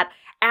and done that?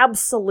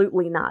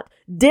 Absolutely not.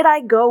 Did I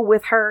go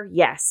with her?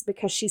 Yes,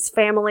 because she's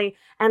family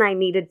and I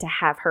needed to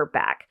have her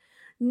back.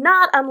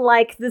 Not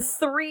unlike the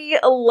 3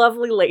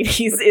 lovely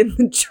ladies in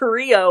the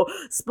trio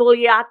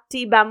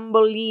Spogliati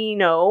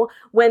Bambolino,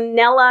 when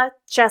Nella,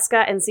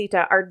 Cesca, and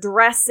Zita are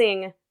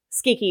dressing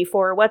Skiki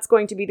for what's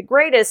going to be the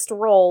greatest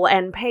role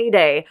and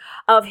payday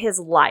of his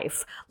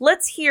life.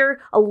 Let's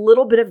hear a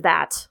little bit of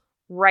that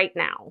right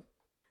now.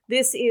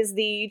 This is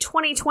the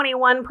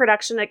 2021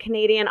 production at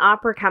Canadian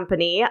Opera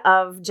Company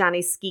of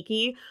Johnny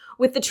Skiki,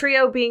 with the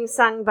trio being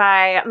sung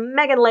by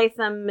Megan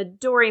Latham,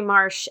 Midori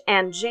Marsh,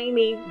 and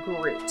Jamie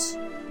Groot.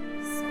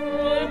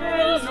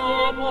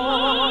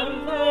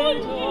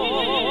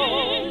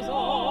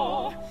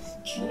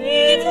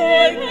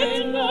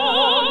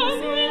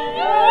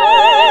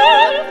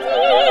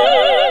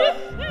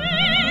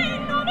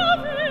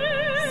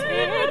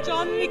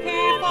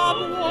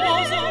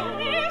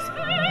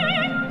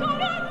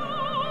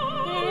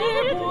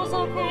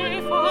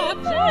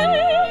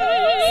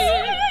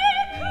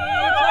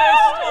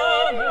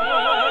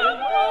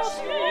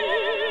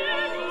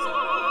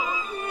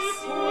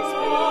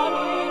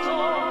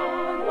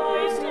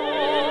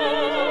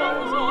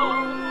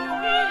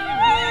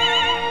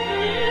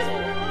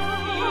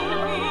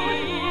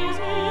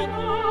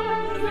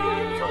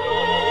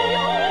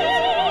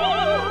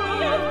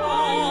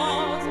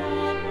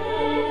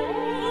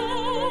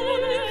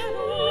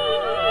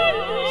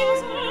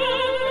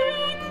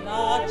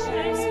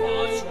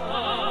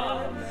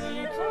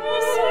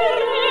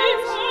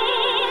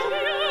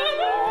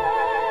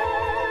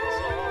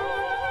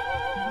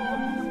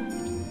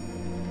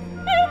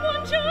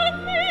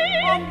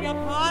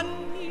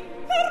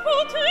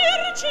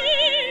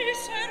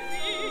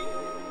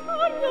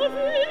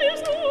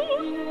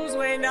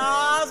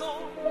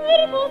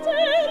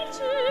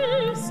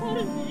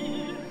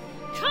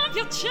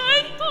 cambia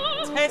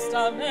cento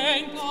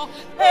testamento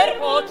per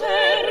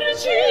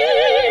poterci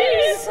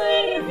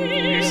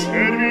servire.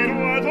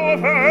 Servirò ad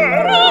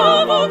over.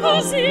 Bravo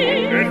così,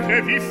 E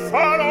che vi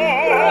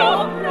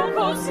farò? proprio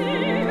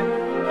così.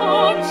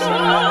 Oh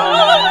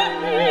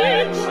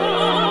Gianni,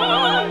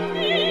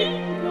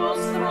 Gianni,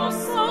 nostro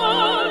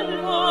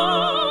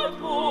Salvatore.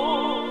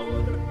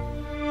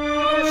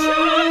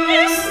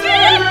 Gianni,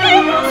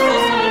 Schicchi, nostro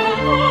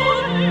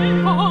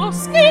Salvatore. Oh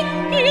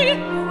Schicchi,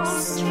 oh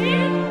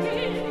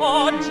Schicchi.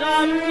 Oh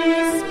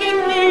Gianni,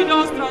 Schicchi,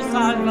 nostro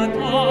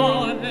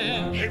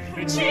Salvatore. È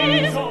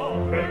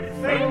preciso,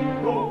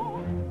 perfetto.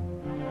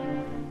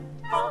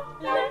 A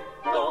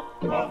letto,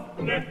 A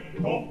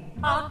letto,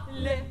 a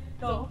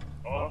letto.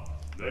 a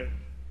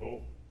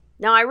letto.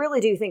 Now, I really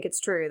do think it's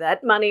true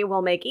that money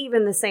will make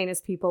even the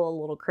sanest people a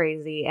little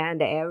crazy,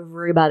 and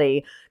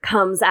everybody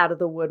comes out of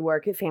the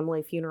woodwork at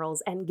family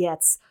funerals and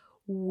gets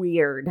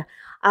weird.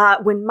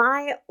 When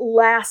my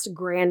last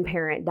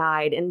grandparent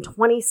died in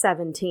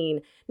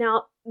 2017,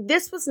 now,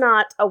 this was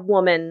not a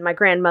woman, my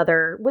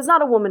grandmother was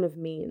not a woman of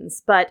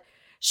means, but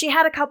she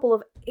had a couple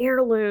of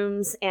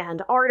heirlooms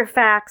and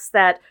artifacts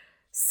that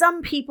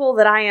some people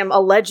that I am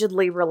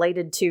allegedly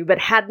related to but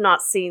had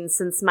not seen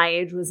since my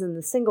age was in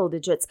the single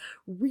digits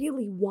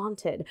really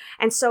wanted.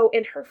 And so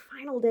in her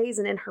final days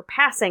and in her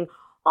passing,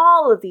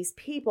 all of these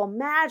people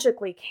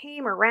magically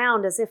came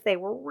around as if they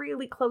were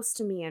really close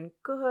to me and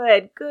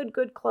good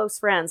close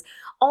friends,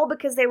 all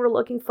because they were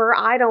looking for,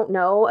 I don't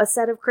know, a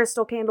set of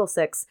crystal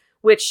candlesticks,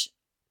 which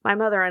my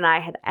mother and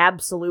I had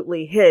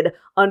absolutely hid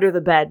under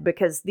the bed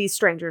because these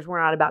strangers were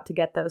not about to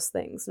get those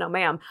things. No,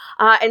 ma'am.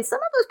 And some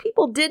of those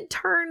people did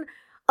turn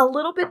a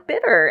little bit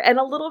bitter and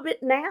a little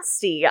bit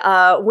nasty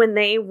when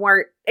they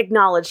weren't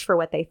acknowledged for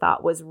what they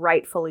thought was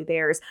rightfully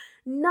theirs.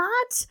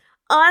 Not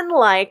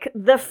unlike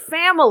the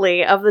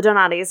family of the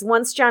Donatis,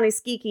 once Johnny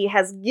Schicchi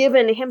has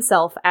given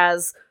himself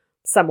as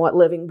somewhat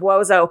living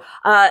Buoso,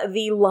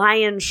 the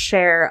lion's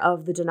share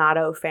of the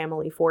Donato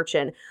family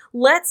fortune.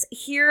 Let's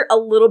hear a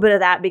little bit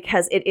of that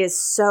because it is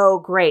so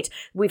great.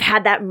 We've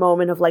had that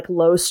moment of like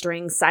low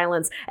string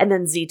silence, and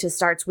then Zita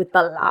starts with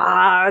the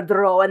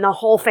ladro, and the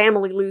whole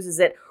family loses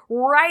it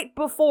right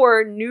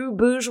before new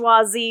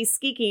bourgeoisie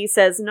Schicchi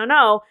says,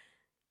 no,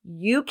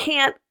 you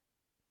can't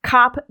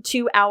cop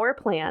to our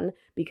plan,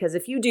 because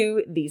if you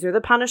do, these are the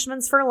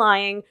punishments for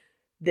lying.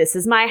 This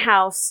is my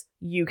house.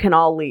 You can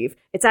all leave.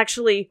 It's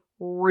actually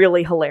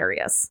really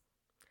hilarious.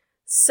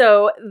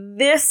 So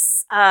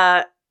this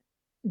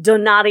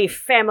Donati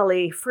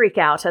family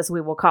freakout, as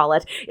we will call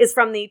it, is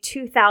from the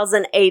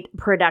 2008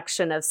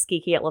 production of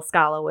Schicchi at La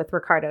Scala with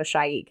Riccardo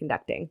Chailly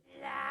conducting.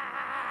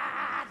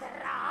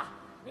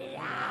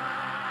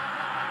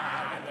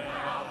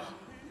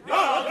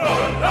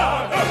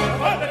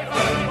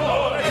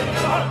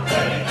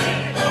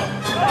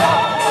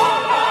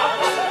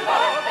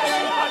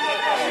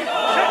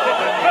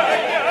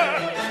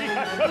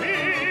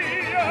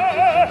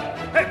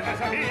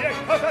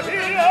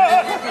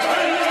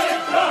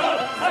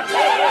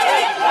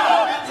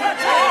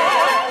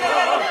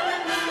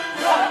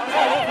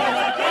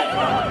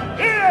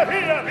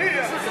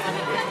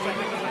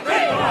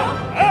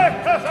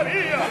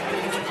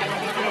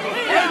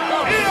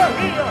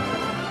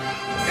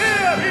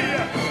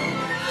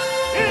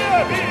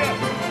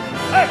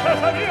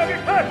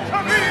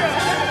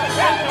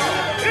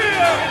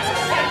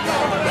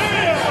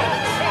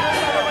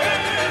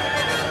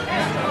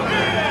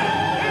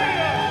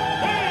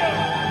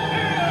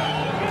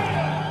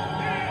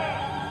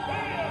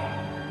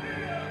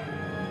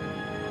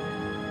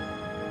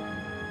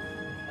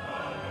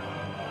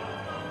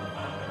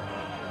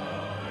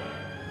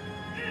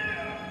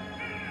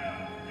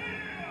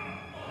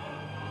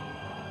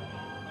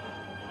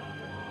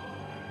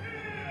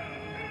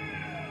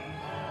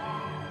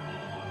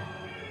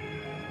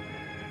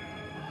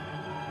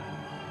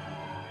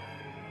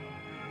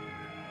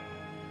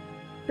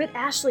 But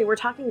Ashley, we're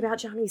talking about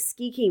Johnny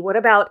Schicchi. What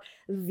about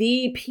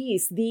the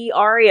piece, the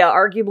aria,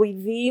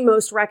 arguably the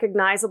most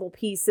recognizable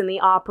piece in the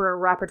opera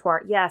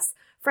repertoire? Yes,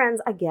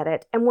 friends, I get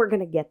it, and we're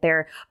going to get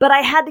there. But I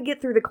had to get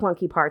through the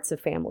clunky parts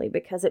of family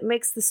because it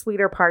makes the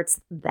sweeter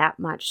parts that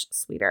much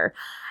sweeter.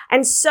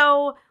 And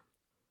so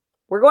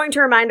we're going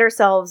to remind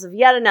ourselves of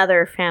yet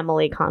another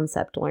family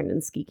concept learned in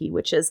Schicchi,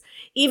 which is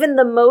even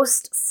the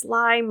most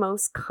sly,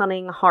 most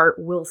cunning heart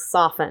will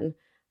soften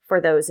for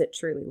those it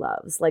truly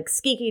loves, like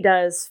Schicchi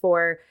does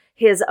for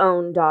his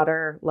own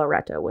daughter,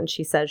 Loretto, when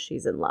she says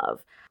she's in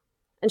love.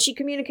 And she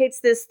communicates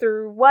this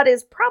through what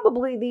is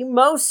probably the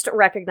most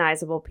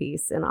recognizable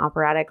piece in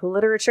operatic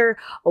literature,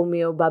 O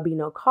mio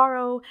babbino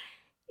caro.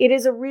 It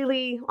is a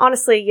really,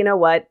 honestly, you know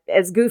what,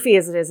 as goofy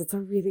as it is, it's a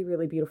really,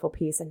 really beautiful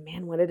piece. And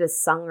man, when it is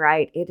sung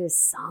right, it is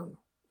sung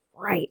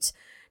right.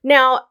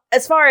 Now,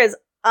 as far as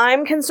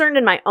I'm concerned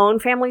in my own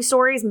family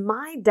stories,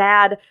 my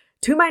dad,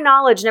 to my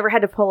knowledge, never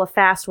had to pull a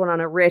fast one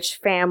on a rich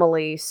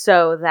family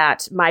so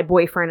that my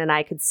boyfriend and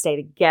I could stay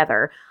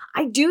together.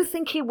 I do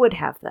think he would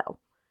have, though.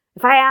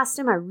 If I asked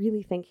him, I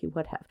really think he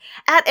would have.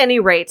 At any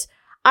rate,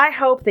 I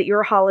hope that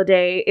your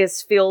holiday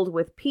is filled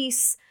with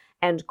peace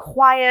and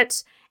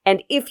quiet.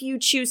 And if you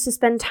choose to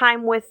spend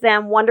time with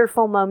them,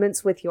 wonderful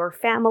moments with your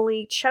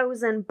family,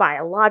 chosen,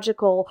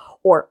 biological,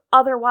 or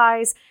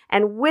otherwise.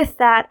 And with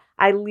that,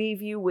 I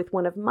leave you with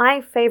one of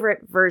my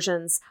favorite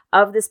versions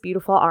of this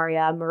beautiful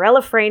aria,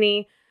 Morella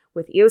Freni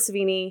with Io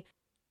Savini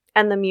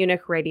and the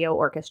Munich Radio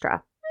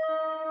Orchestra.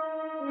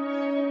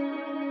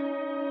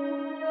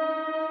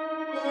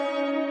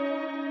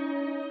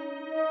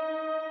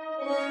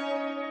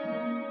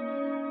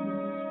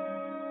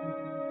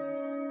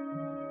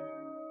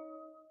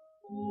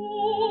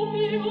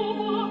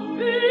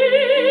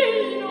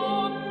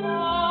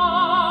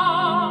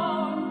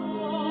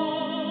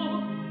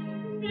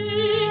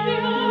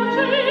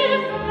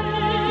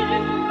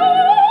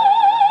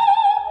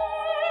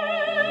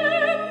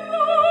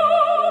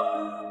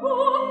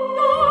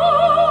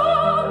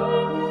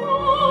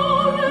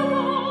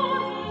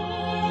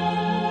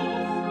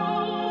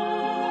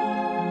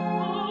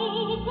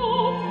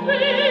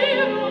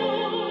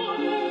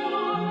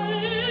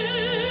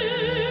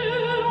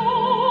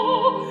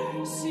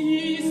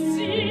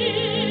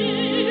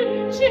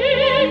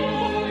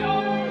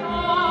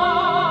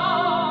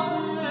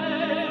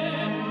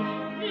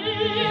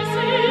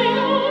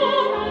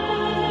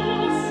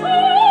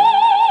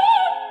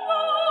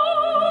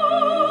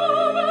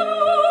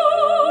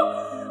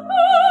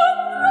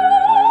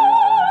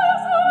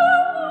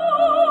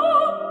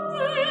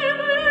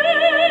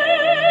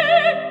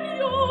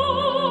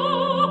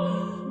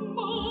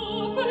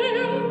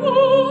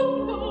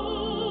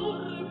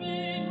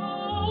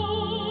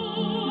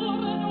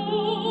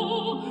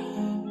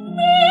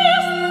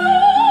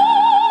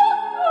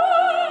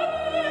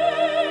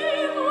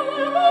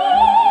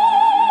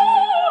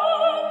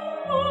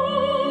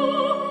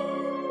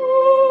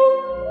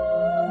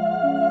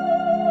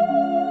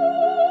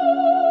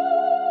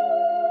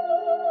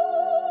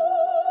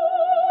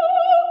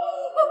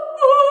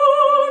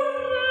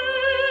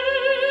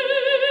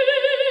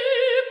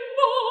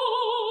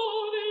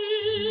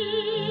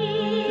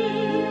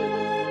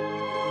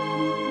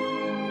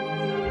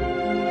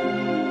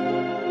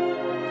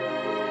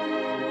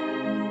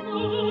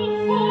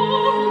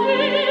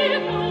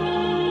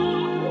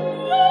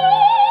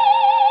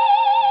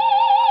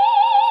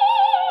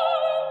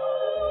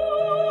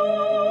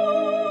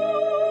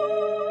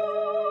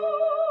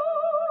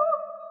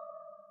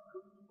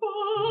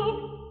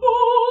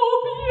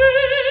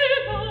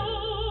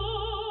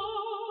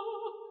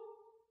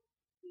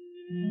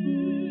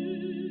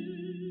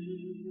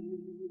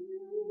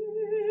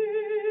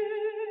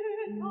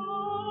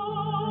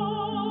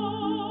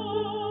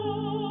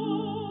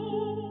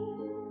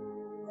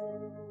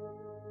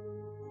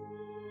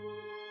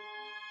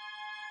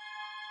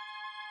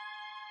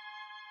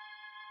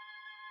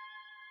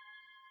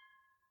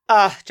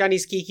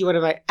 Johnny's Geeky, one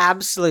of my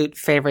absolute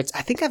favorites.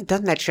 I think I've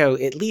done that show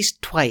at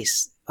least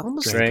twice.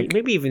 Almost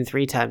maybe even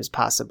 3 times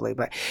possibly.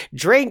 But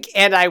Drink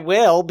and I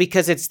Will,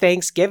 because it's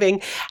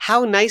Thanksgiving.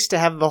 How nice to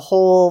have the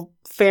whole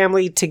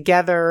family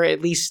together,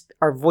 at least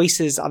our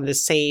voices on the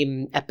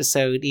same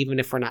episode, even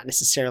if we're not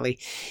necessarily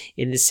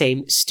in the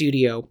same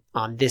studio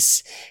on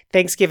this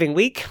Thanksgiving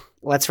week.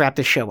 Let's wrap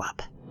the show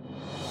up.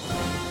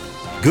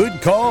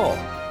 Good call.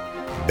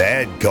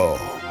 Bad call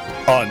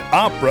on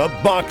Opera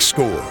Box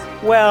Score.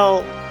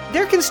 Well,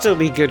 there can still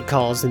be good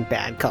calls and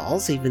bad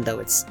calls, even though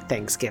it's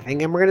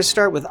Thanksgiving. And we're going to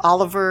start with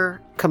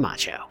Oliver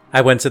Camacho. I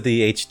went to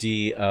the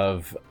HD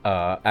of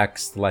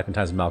X, The Life and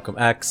Times of Malcolm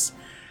X.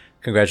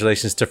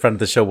 Congratulations to friend of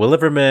the show, Will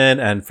Liverman,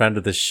 and friend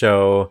of the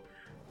show,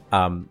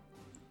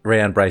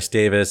 Rayanne Bryce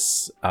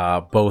Davis.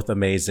 Both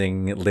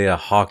amazing. Leah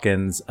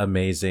Hawkins,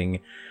 amazing.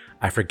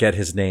 I forget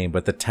his name,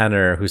 but the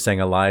tenor who sang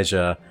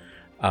Elijah,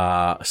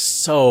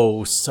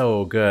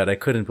 so good. I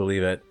couldn't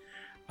believe it.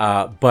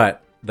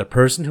 But the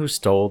person who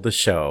stole the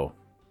show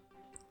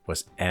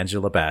was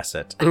Angela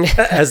Bassett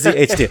as the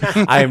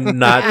HD. I'm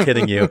not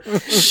kidding you.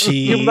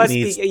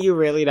 You're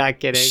really not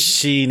kidding.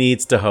 She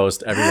needs to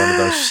host every one of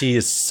those. She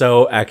is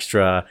so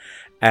extra,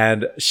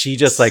 and she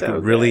just like so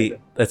really.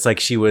 Good. It's like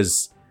she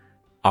was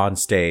on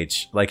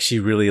stage. Like she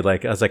really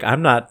like. I was like,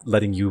 I'm not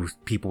letting you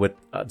people with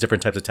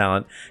different types of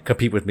talent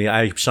compete with me.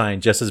 I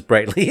shine just as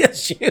brightly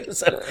as you.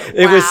 So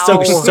it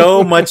was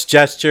so much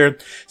gesture,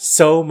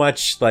 so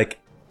much like.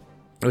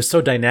 It was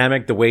so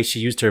dynamic, the way she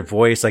used her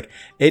voice. Like,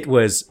 it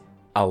was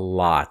a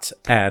lot.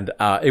 And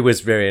it was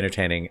very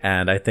entertaining.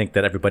 And I think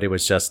that everybody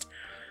was just,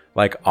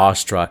 like,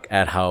 awestruck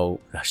at how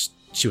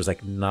she was,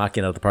 like,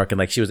 knocking out of the park. And,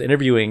 like, she was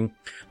interviewing,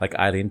 like,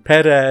 Eileen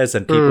Perez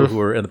and people who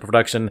were in the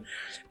production.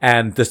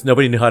 And just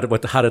nobody knew how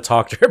to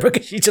talk to her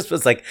because she just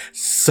was, like,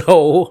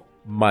 so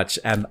much.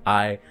 And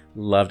I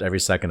loved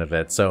every second of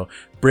it. So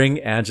bring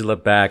Angela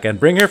back and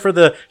bring her for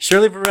the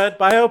Shirley Barrett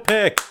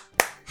biopic.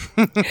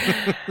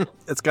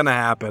 It's going to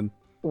happen.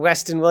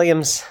 Weston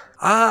Williams.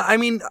 I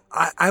mean,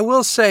 I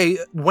will say,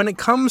 when it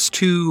comes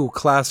to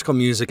classical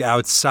music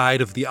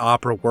outside of the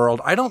opera world,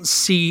 I don't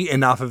see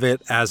enough of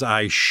it as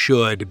I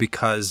should,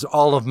 because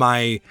all of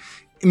my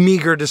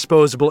meager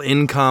disposable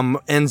income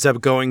ends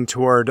up going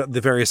toward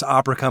the various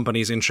opera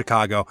companies in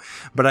Chicago.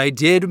 But I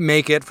did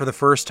make it for the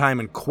first time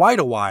in quite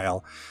a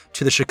while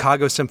to the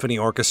Chicago Symphony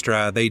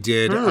Orchestra. They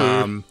did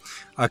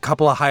a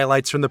couple of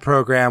highlights from the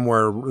program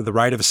were the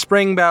Rite of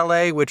Spring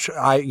Ballet, which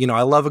I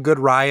love a good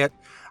riot.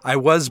 I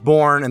was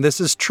born, and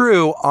this is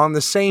true, on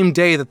the same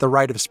day that the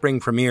Rite of Spring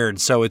premiered,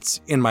 so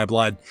it's in my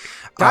blood.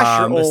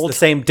 Gosh, you're old. It's the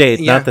same date,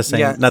 not the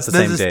same This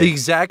is date. the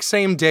exact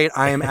same date.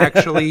 I am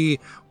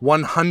actually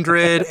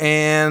 100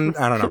 and,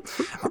 I don't know,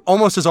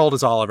 almost as old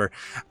as Oliver.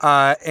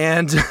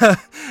 And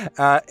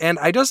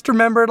I just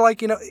remembered,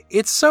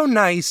 it's so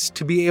nice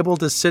to be able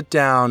to sit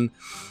down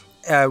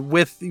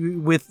with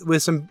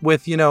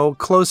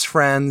close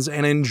friends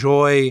and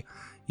enjoy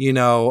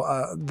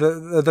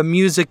the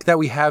music that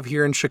we have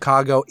here in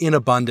Chicago in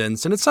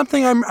abundance. And it's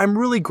something I'm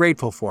really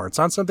grateful for. It's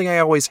not something I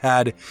always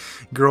had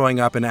growing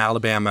up in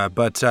Alabama,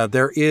 but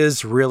there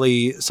is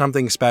really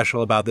something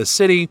special about this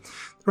city.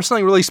 There's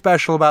something really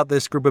special about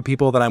this group of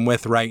people that I'm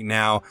with right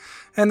now.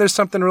 And there's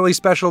something really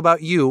special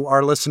about you,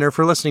 our listener,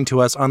 for listening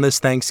to us on this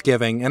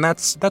Thanksgiving. And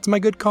that's my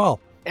good call.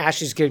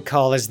 Ash's good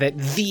call is that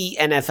the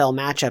NFL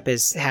matchup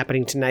is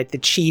happening tonight. The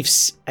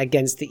Chiefs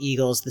against the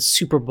Eagles, the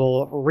Super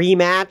Bowl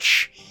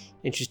rematch.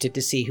 Interested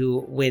to see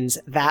who wins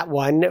that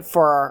one.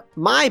 For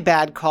my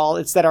bad call,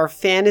 it's that our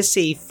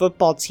fantasy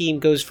football team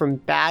goes from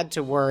bad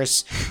to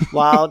worse,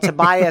 while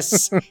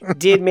Tobias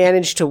did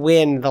manage to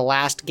win the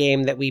last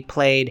game that we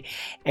played.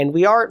 And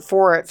we are at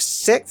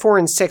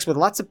 4-6 with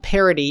lots of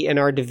parity in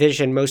our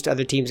division. Most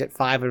other teams at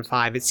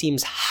 5-5. It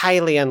seems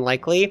highly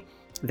unlikely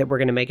that we're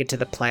going to make it to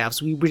the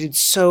playoffs. We did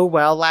so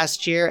well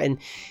last year, and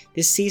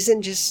this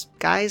season just,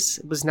 guys,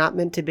 it was not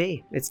meant to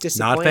be. It's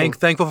disappointing.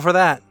 Not thankful for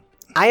that.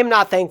 I am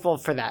not thankful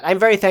for that. I'm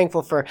very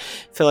thankful for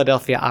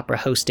Philadelphia Opera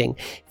hosting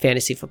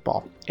fantasy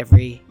football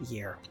every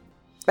year.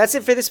 That's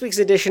it for this week's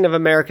edition of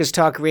America's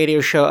Talk radio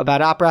show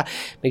about opera.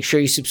 Make sure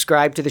you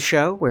subscribe to the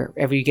show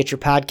wherever you get your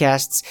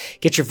podcasts,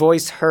 get your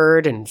voice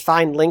heard, and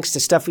find links to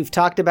stuff we've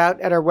talked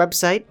about at our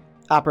website,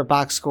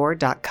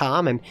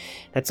 operaboxscore.com. And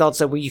that's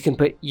also where you can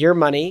put your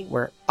money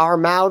where our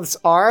mouths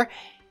are.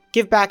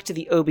 Give back to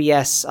the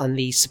OBS on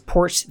the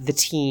Support the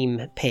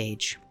Team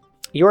page.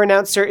 Your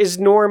announcer is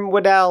Norm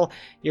Waddell,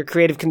 your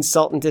creative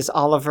consultant is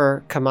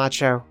Oliver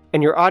Camacho,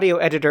 and your audio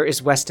editor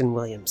is Weston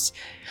Williams.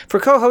 For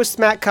co-hosts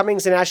Matt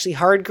Cummings and Ashley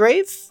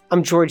Hardgrave,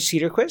 I'm George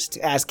Cedarquist,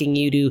 asking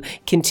you to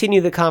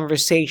continue the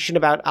conversation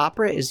about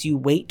opera as you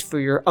wait for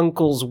your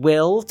uncle's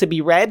will to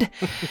be read.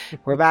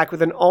 We're back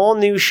with an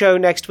all-new show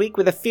next week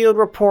with a field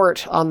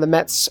report on the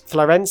Mets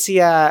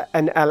Florencia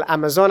and El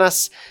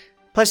Amazonas.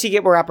 Plus, you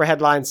get more opera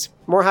headlines,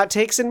 more hot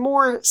takes, and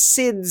more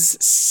Sid's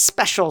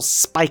special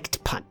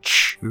spiked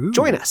punch. Ooh.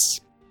 Join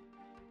us.